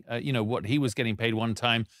told me, you know, what he was getting paid one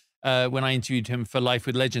time when I interviewed him for Life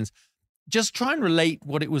with Legends. Just try and relate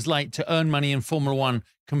what it was like to earn money in Formula One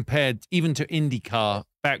compared even to IndyCar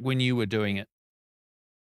back when you were doing it.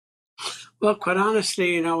 Well, quite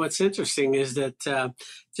honestly, you know, what's interesting is that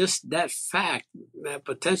just that fact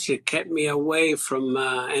potentially kept me away from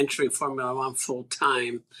entering Formula One full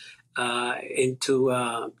time into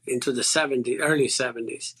the early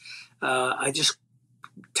 70s. I just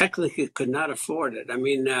technically could not afford it. I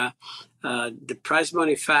mean, the prize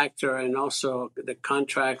money factor and also the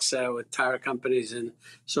contracts with tire companies and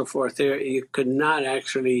so forth, you could not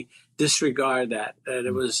actually disregard that.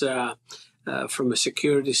 It was from a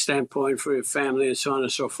security standpoint for your family and so on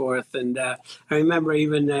and so forth. And I remember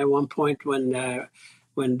even at one point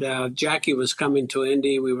when Jackie was coming to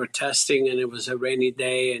Indy, we were testing and it was a rainy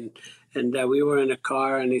day and we were in a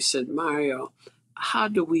car and he said, "Mario, how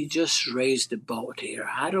do we just raise the boat here?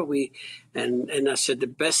 How do we?" And I said, the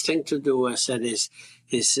best thing to do, I said, is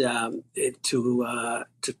to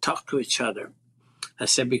talk to each other. I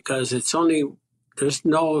said, because there's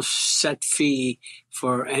no set fee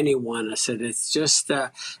for anyone. I said, it's just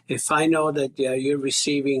if I know that you're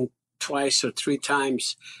receiving twice or three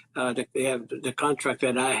times the contract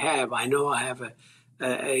that I have, I know I have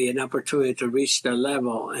an opportunity to reach their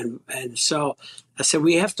level. And so I said,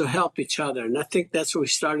 we have to help each other. And I think that's what we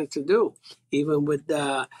started to do, even with,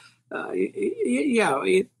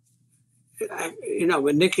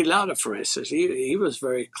 with Nicky Lauda, for instance. He was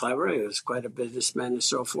very clever. He was quite a businessman and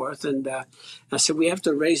so forth. And I said, we have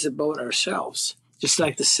to raise the boat ourselves, just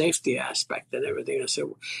like the safety aspect and everything. I said,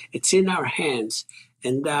 it's in our hands.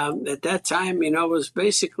 And at that time, it was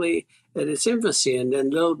basically at its infancy. And then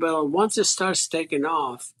little bit, once it starts taking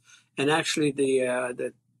off, and actually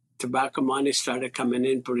the tobacco money started coming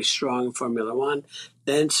in pretty strong in Formula One,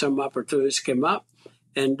 then some opportunities came up.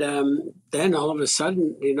 And then all of a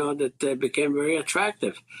sudden, that became very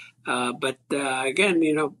attractive. But again,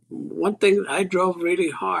 one thing, I drove really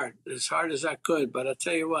hard as I could. But I'll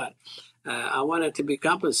tell you what, I wanted to be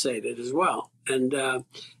compensated as well. And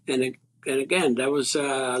again, that was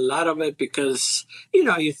a lot of it because,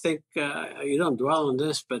 you think you don't dwell on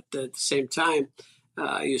this, but at the same time,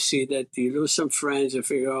 you see that you lose some friends and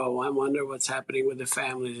figure, oh, I wonder what's happening with the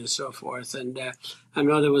families and so forth. And I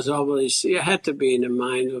know there was always, it had to be in the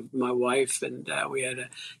mind of my wife, and we had a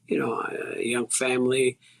young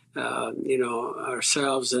family,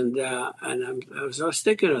 ourselves. And I was always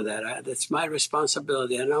thinking of that. That's my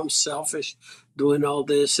responsibility. I know I'm selfish doing all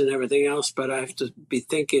this and everything else, but I have to be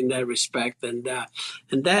thinking in that respect. And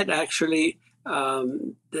that actually,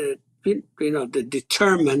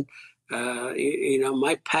 determined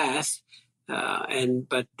my path.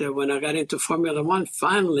 But when I got into Formula One,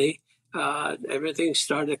 finally, everything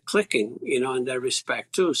started clicking, in that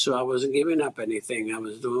respect too. So I wasn't giving up anything. I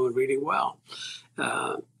was doing really well.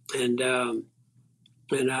 And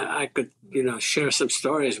I could, share some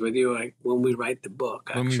stories with you when we write the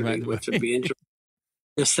book, actually, which would be interesting.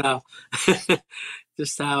 Just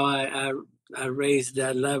how I raised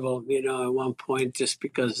that level, at one point, just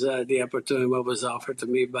because the opportunity was offered to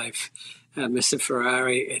me by Mr.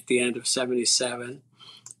 Ferrari at the end of '77,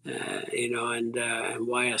 and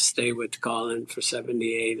why I stayed with Colin for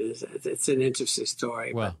 '78 it's an interesting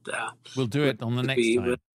story. Well, but we'll do it on the next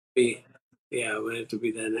time. We'll have to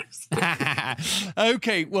be there next time.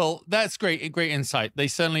 Okay, well, that's great insight. They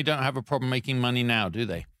certainly don't have a problem making money now, do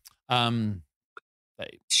they?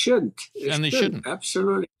 They shouldn't. They shouldn't.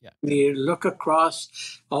 Absolutely. Yeah. You look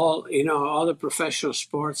across all the professional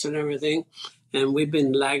sports and everything, and we've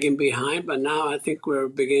been lagging behind, but now I think we're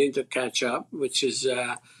beginning to catch up, which is,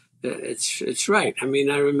 it's right. I mean,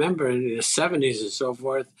 I remember in the '70s and so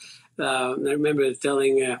forth, I remember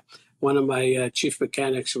telling one of my chief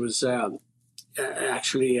mechanics was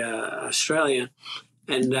actually Australian,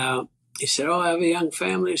 and he said, "Oh, I have a young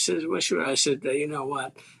family." He says, "What should I?" I said, "You know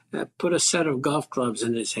what? Put a set of golf clubs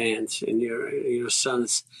in his hands, in your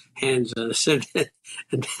son's hands." And I said,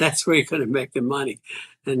 "And that's where you're going to make the money."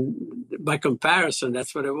 And by comparison,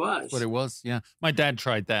 that's what it was. What it was, yeah. My dad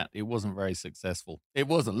tried that. It wasn't very successful. It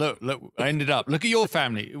wasn't. Look. I ended up. Look at your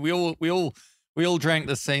family. We all drank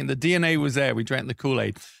the same. The DNA was there. We drank the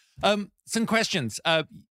Kool-Aid. Some questions.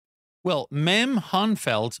 Well, Mem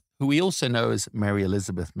Hanfeld, who we also know as Mary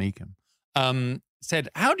Elizabeth Meekham, said,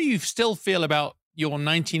 "How do you still feel about your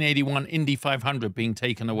 1981 Indy 500 being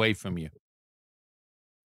taken away from you?"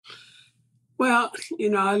 Well,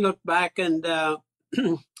 I look back and I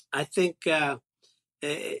think it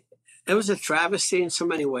was a travesty in so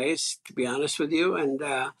many ways, to be honest with you. And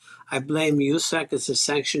I blame USAC as a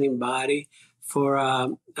sanctioning body for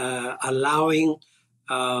allowing.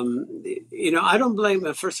 I don't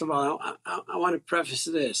blame. First of all, I want to preface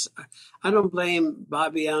this. I don't blame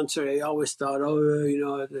Bobby Unser. He always thought, that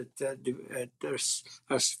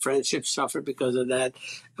our friendship suffered because of that,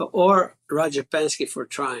 or Roger Penske for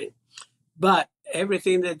trying. But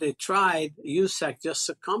everything that they tried, USAC just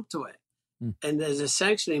succumbed to it. And as a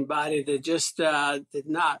sanctioning body, they just did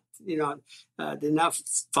not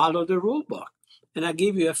follow the rule book. And I'll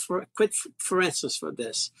give you a quick for instance for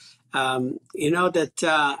this. That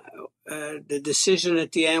the decision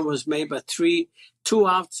at the end was made by two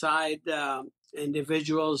outside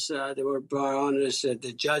individuals. They were brought on as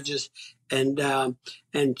the judges, and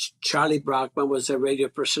Charlie Brockman was a radio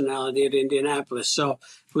personality at Indianapolis. So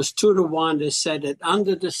it was 2-1. They said that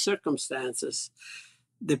under the circumstances,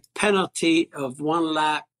 the penalty of one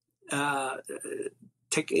lap, the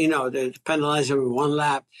penalizer of one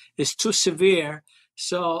lap is too severe.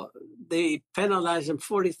 So they penalized him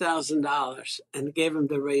 $40,000 and gave him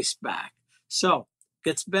the race back. So it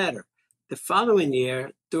gets better. The following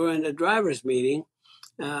year, during the drivers' meeting,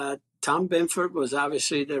 Tom Binford was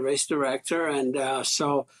obviously the race director. And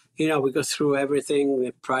we go through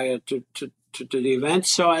everything prior to the event.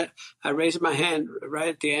 So I raised my hand right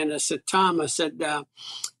at the end. I said, "Tom," I said,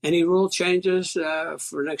 "any rule changes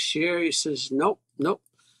for next year?" He says, Nope.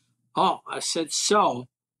 Oh, I said, "So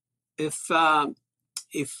if I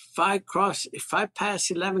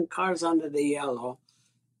pass 11 cars under the yellow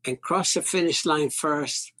and cross the finish line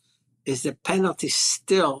first, is the penalty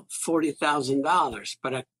still $40,000,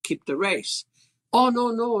 but I keep the race?" "Oh, no.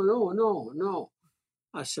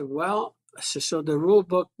 I said, so the rule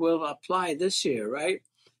book will apply this year, right?"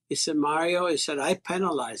 He said, "Mario," he said, "I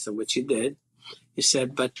penalized him," which he did. He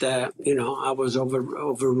said, "But, I was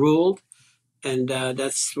overruled." And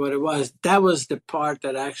that's what it was. That was the part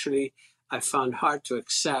that actually I found hard to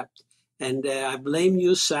accept. And I blame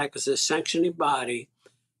USAC as a sanctioning body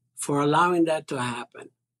for allowing that to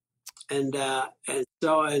happen. And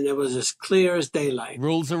it was as clear as daylight.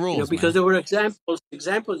 Rules are rules, because there were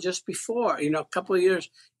examples just before, a couple of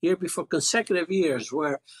years consecutive years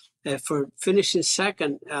where for finishing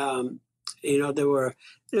second, there were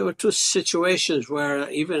two situations where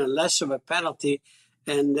even less of a penalty,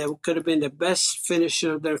 and they could have been the best finish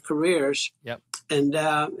of their careers. Yep. And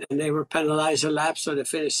they were penalized a lap, so they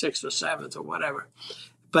finished 6th or 7th or whatever.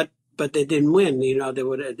 But they didn't win. They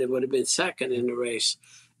would have been second in the race.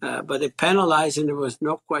 But they penalized, and there was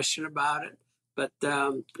no question about it. But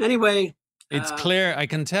anyway, it's clear. I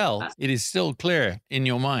can tell it is still clear in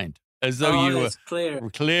your mind, as though you were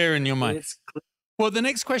clear in your mind. It's clear. Well, the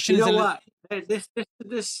next question is what? This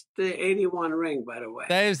the 81 ring, by the way.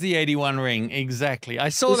 There's the 81 ring, exactly. I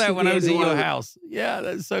saw that when I was at your house. Yeah,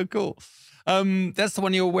 that's so cool. That's the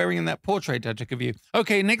one you were wearing in that portrait I took of you.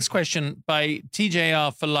 Okay, next question by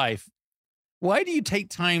TJR for Life. Why do you take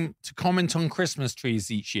time to comment on Christmas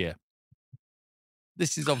trees each year?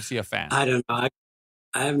 This is obviously a fan. I don't know.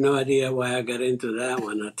 I have no idea why I got into that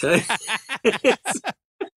one, I'll tell you.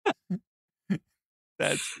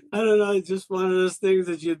 I don't know. It's just one of those things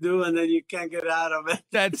that you do and then you can't get out of it.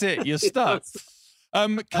 That's it. You're stuck. I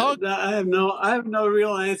have no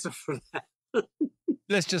real answer for that.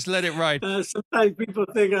 Let's just let it ride. Sometimes people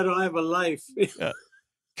think I don't have a life.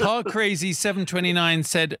 Car Crazy 729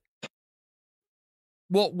 said,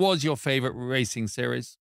 "What was your favorite racing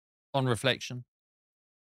series on reflection?"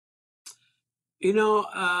 In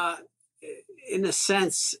a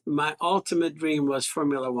sense, my ultimate dream was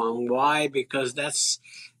Formula One. Why? Because it's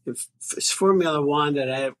Formula One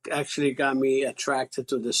that actually got me attracted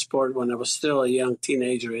to the sport when I was still a young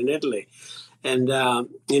teenager in Italy. And, that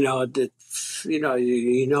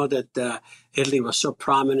Italy was so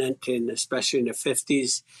prominent, especially in the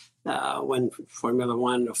 50s, when Formula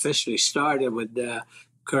One officially started with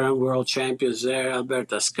current world champions there,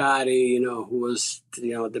 Alberto Ascari, who was,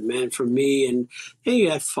 the man for me. And then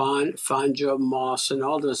you had Fangio, Moss, and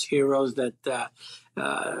all those heroes that, there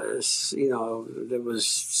was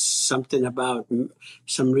something about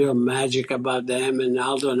some real magic about them. And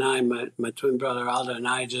Aldo and I, my twin brother Aldo and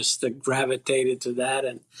I just gravitated to that.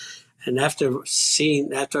 And after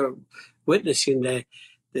witnessing the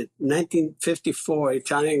 1954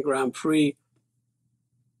 Italian Grand Prix,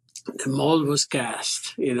 the mold was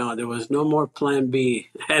cast. There was no more plan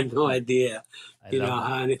B. I had no idea,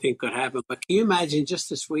 how anything could happen. But can you imagine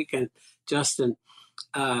just this weekend, Justin,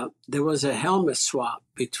 there was a helmet swap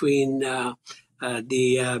between the Juan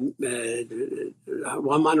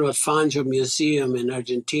Manuel Fangio Museum in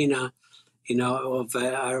Argentina, of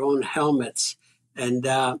our own helmets. And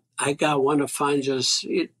I got one of Fangio's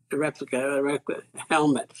replica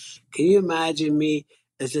helmet. Can you imagine me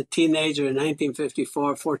as a teenager in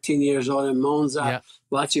 1954, 14 years old in Monza,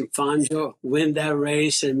 watching Fangio win that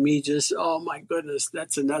race, and me just, oh my goodness,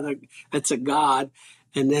 that's a god.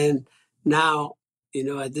 And then now,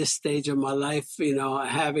 at this stage of my life,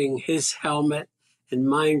 having his helmet and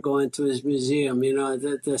mine going to his museum,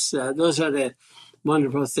 those are the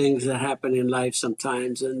wonderful things that happen in life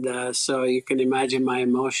sometimes. And so you can imagine my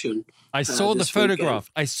emotion. I saw the photograph.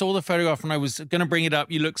 Weekend. I saw the photograph and I was going to bring it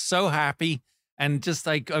up. You look so happy. And just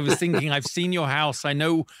like I was thinking, I've seen your house. I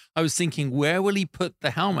was thinking, where will he put the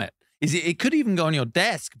helmet? It could even go on your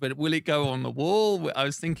desk, but will it go on the wall? I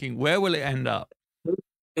was thinking, where will it end up?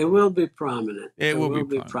 It will be prominent. It will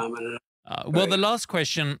be prominent. Well, the last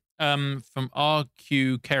question from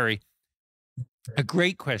RQ Kerry, a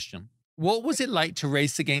great question. What was it like to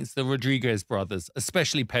race against the Rodriguez brothers,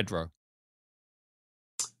 especially Pedro?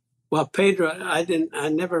 Well, Pedro, I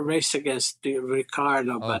never raced against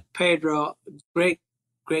Ricardo, but Pedro, great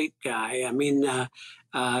guy. I mean,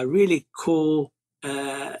 really cool,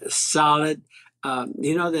 solid.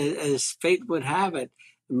 As fate would have it,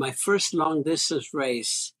 my first long distance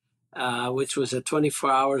race, which was at 24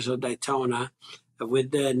 hours of Daytona,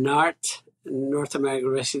 with the North American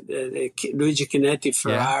Racing, Luigi Chinetti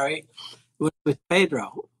Ferrari, with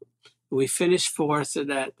Pedro. We finished fourth in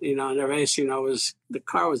that, in the race, the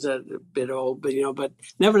car was a bit old, but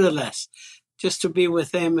nevertheless, just to be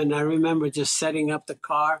with him. And I remember just setting up the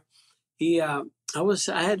car. I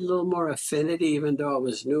had a little more affinity, even though I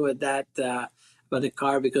was new at that, about the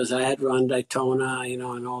car, because I had run Daytona,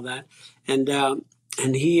 and all that. And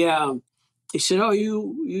he said, "Oh,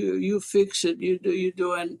 you fix it, you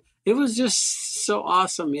do." And it was just so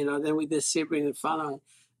awesome, Then we did Sebring and Fallon,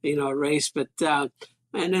 race, but,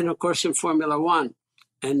 and then, of course, in Formula One.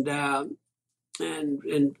 And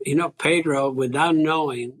Pedro, without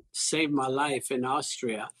knowing, saved my life in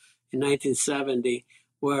Austria in 1970,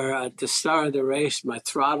 where at the start of the race, my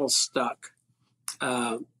throttle stuck.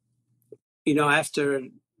 After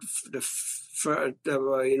the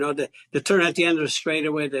turn at the end of the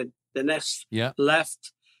straightaway, the next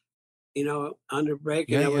left, under brake,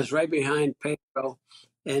 and I was right behind Pedro.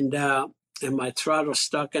 And my throttle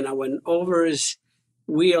stuck, and I went over his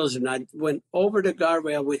wheels, and I went over the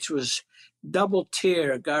guardrail, which was double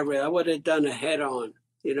tier guardrail. I would have done a head on,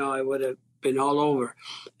 I would have been all over.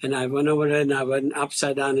 And I went over there and I went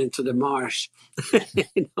upside down into the marsh,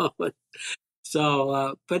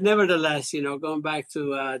 So, but nevertheless, going back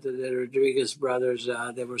to the Rodriguez brothers,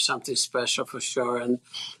 they were something special for sure.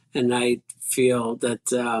 And I feel that,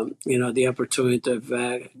 the opportunity to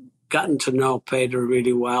have gotten to know Pedro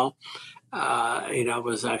really well,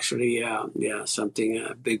 was actually, something,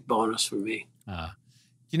 a big bonus for me.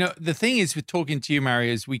 The thing is with talking to you,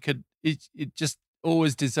 Mario, is it just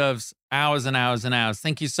always deserves hours and hours and hours.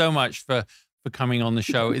 Thank you so much for coming on the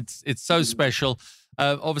show. It's so special.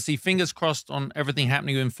 Obviously, fingers crossed on everything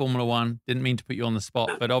happening in Formula One. Didn't mean to put you on the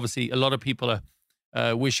spot, but obviously a lot of people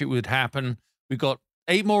wish it would happen. We've got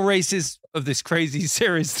 8 more races of this crazy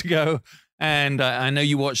series to go, and I know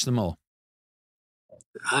you watch them all.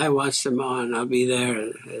 I watched them all, and I'll be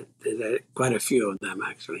there quite a few of them,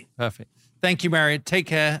 actually. Perfect. Thank you, Mario. Take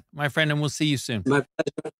care, my friend, and we'll see you soon. My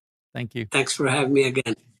pleasure. Thank you. Thanks for having me again.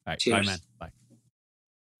 All right. Cheers. Bye, man. Bye.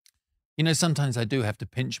 Sometimes I do have to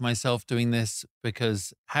pinch myself doing this,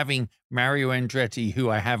 because having Mario Andretti, who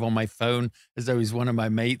I have on my phone as though he's one of my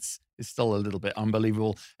mates, is still a little bit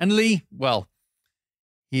unbelievable. And Leigh, well,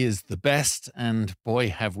 he is the best, and boy,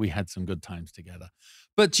 have we had some good times together.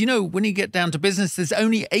 But, when you get down to business, there's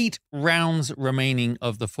only 8 rounds remaining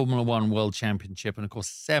of the Formula One World Championship, and of course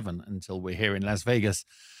 7 until we're here in Las Vegas.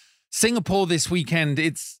 Singapore this weekend,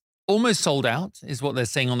 it's almost sold out, is what they're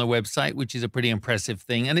saying on the website, which is a pretty impressive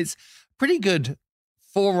thing. And it's pretty good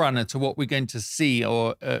forerunner to what we're going to see,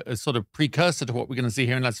 or a sort of precursor to what we're going to see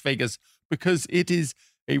here in Las Vegas, because it is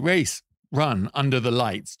a race run under the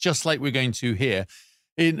lights, just like we're going to here.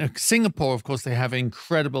 In Singapore, of course, they have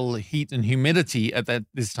incredible heat and humidity at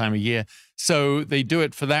this time of year, so they do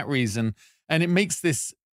it for that reason, and it makes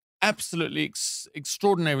this absolutely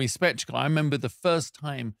extraordinary spectacle. I remember the first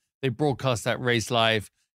time they broadcast that race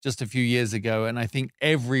live just a few years ago, and I think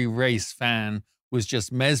every race fan was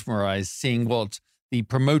just mesmerized seeing what the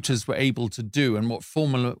promoters were able to do and what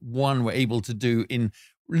Formula One were able to do in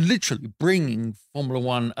literally bringing Formula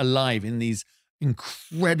One alive in these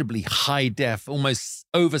incredibly high def, almost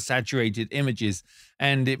oversaturated images.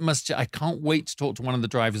 And I can't wait to talk to one of the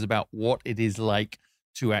drivers about what it is like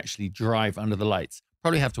to actually drive under the lights.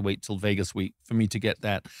 Probably have to wait till Vegas week for me to get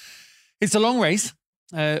that. It's a long race,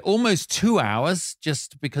 almost 2 hours,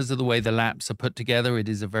 just because of the way the laps are put together. It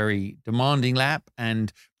is a very demanding lap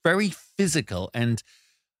and very physical. And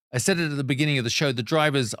I said it at the beginning of the show, the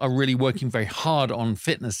drivers are really working very hard on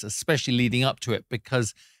fitness, especially leading up to it,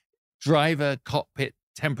 because driver, cockpit,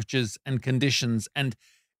 temperatures and conditions. And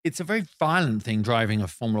it's a very violent thing driving a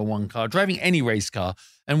Formula One car, driving any race car.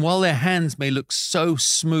 And while their hands may look so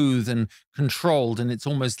smooth and controlled, and it's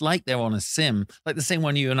almost like they're on a sim, like the same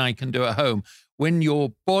one you and I can do at home, when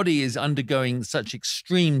your body is undergoing such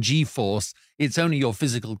extreme G-force, it's only your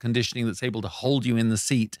physical conditioning that's able to hold you in the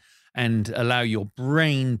seat and allow your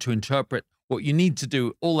brain to interpret what you need to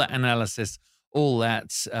do, all that analysis, all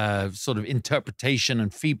that sort of interpretation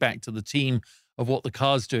and feedback to the team of what the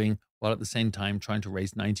car's doing, while at the same time trying to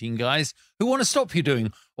race 19 guys who want to stop you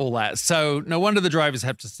doing all that. So no wonder the drivers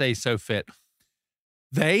have to stay so fit.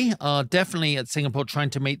 They are definitely at Singapore trying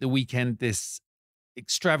to make the weekend this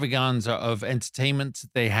extravaganza of entertainment.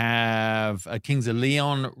 They have Kings of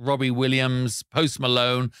Leon, Robbie Williams, Post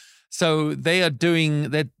Malone. So they're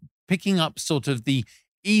picking up sort of the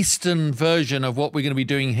Eastern version of what we're going to be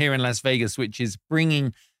doing here in Las Vegas, which is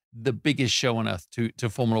bringing the biggest show on earth to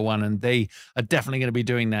Formula One, and they are definitely going to be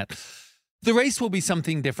doing that. The race will be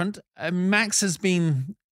something different. Max has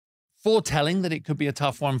been foretelling that it could be a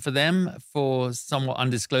tough one for them for somewhat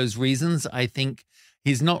undisclosed reasons. I think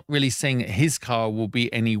he's not really saying that his car will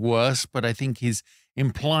be any worse, but I think he's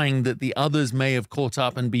implying that the others may have caught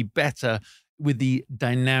up and be better with the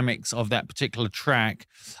dynamics of that particular track.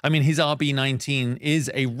 I mean, his RB19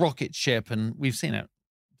 is a rocket ship, and we've seen it.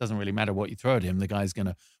 Doesn't really matter what you throw at him. The guy's going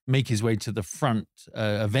to make his way to the front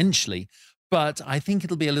eventually. But I think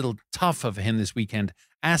it'll be a little tougher for him this weekend.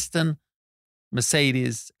 Aston,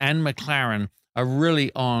 Mercedes, and McLaren are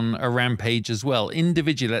really on a rampage as well.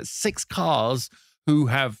 Individually, that's 6 cars who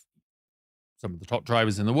have some of the top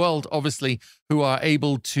drivers in the world, obviously, who are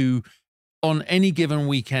able to, on any given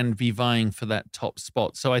weekend, be vying for that top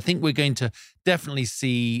spot. So I think we're going to definitely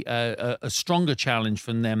see a stronger challenge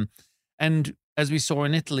from them. And as we saw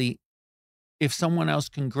in Italy, if someone else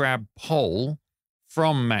can grab pole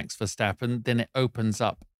from Max Verstappen, then it opens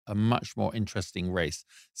up a much more interesting race.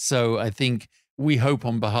 So I think we hope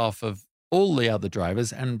on behalf of all the other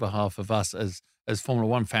drivers and behalf of us as Formula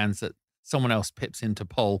One fans that someone else pips into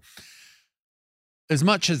pole. As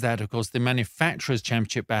much as that, of course, the manufacturers'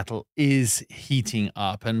 championship battle is heating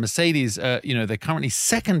up. And Mercedes, they're currently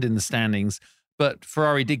second in the standings, but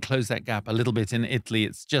Ferrari did close that gap a little bit in Italy.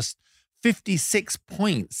 It's just 56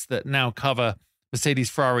 points that now cover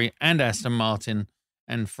Mercedes, Ferrari, and Aston Martin.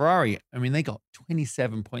 And Ferrari, I mean, they got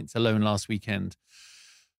 27 points alone last weekend.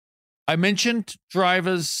 I mentioned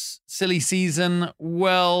drivers' silly season.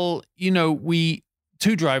 Well,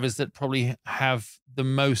 two drivers that probably have the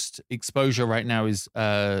most exposure right now is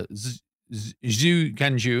Zhu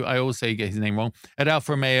Ganju, I always say get his name wrong, at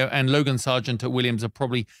Alfa Romeo, and Logan Sargent at Williams are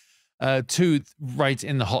probably two right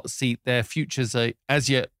in the hot seat. Their futures are as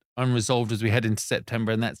yet unresolved as we head into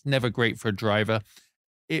September, and that's never great for a driver.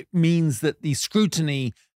 It means that the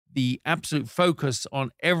scrutiny, the absolute focus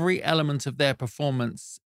on every element of their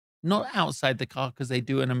performance, not outside the car because they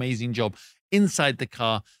do an amazing job, inside the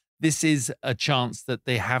car, this is a chance that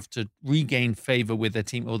they have to regain favor with their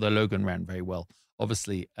team, although Logan ran very well,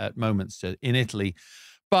 obviously, at moments in Italy.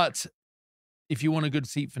 But if you want a good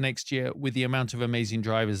seat for next year, with the amount of amazing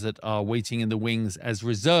drivers that are waiting in the wings as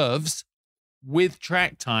reserves, with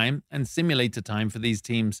track time and simulator time for these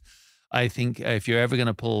teams, I think if you're ever going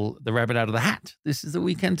to pull the rabbit out of the hat, this is the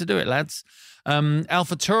weekend to do it, lads.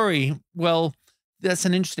 AlphaTauri, well, that's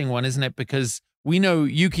an interesting one, isn't it? Because we know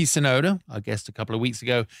Yuki Tsunoda, our guest a couple of weeks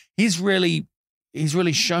ago, he's really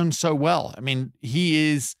shown so well. I mean,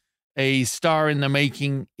 he is a star in the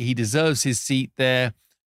making. He deserves his seat there.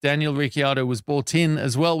 Daniel Ricciardo was brought in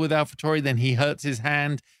as well with AlphaTauri. Then he hurts his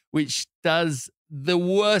hand, which does the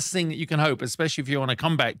worst thing that you can hope, especially if you're on a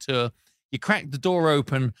comeback tour. You crack the door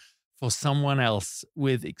open for someone else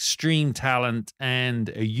with extreme talent and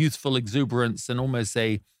a youthful exuberance and almost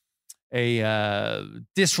a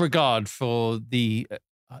disregard for the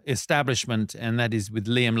establishment, and that is with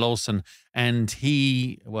Liam Lawson. And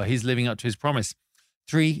he's living up to his promise.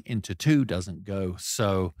 3 into 2 doesn't go,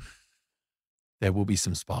 so there will be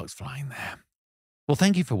some sparks flying there. Well,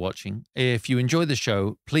 thank you for watching. If you enjoy the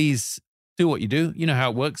show, please do what you do. You know how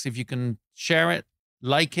it works. If you can share it,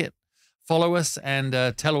 like it, follow us, and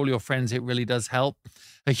tell all your friends. It really does help.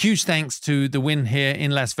 A huge thanks to the Win here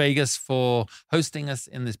in Las Vegas for hosting us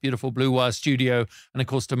in this beautiful Blue Wire studio. And of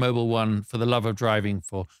course to Mobil 1 for the love of driving,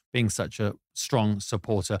 for being such a strong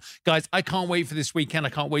supporter. Guys, I can't wait for this weekend.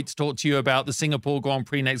 I can't wait to talk to you about the Singapore Grand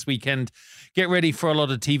Prix next weekend. Get ready for a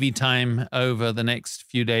lot of TV time over the next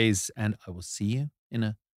few days, and I will see you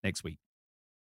in next week.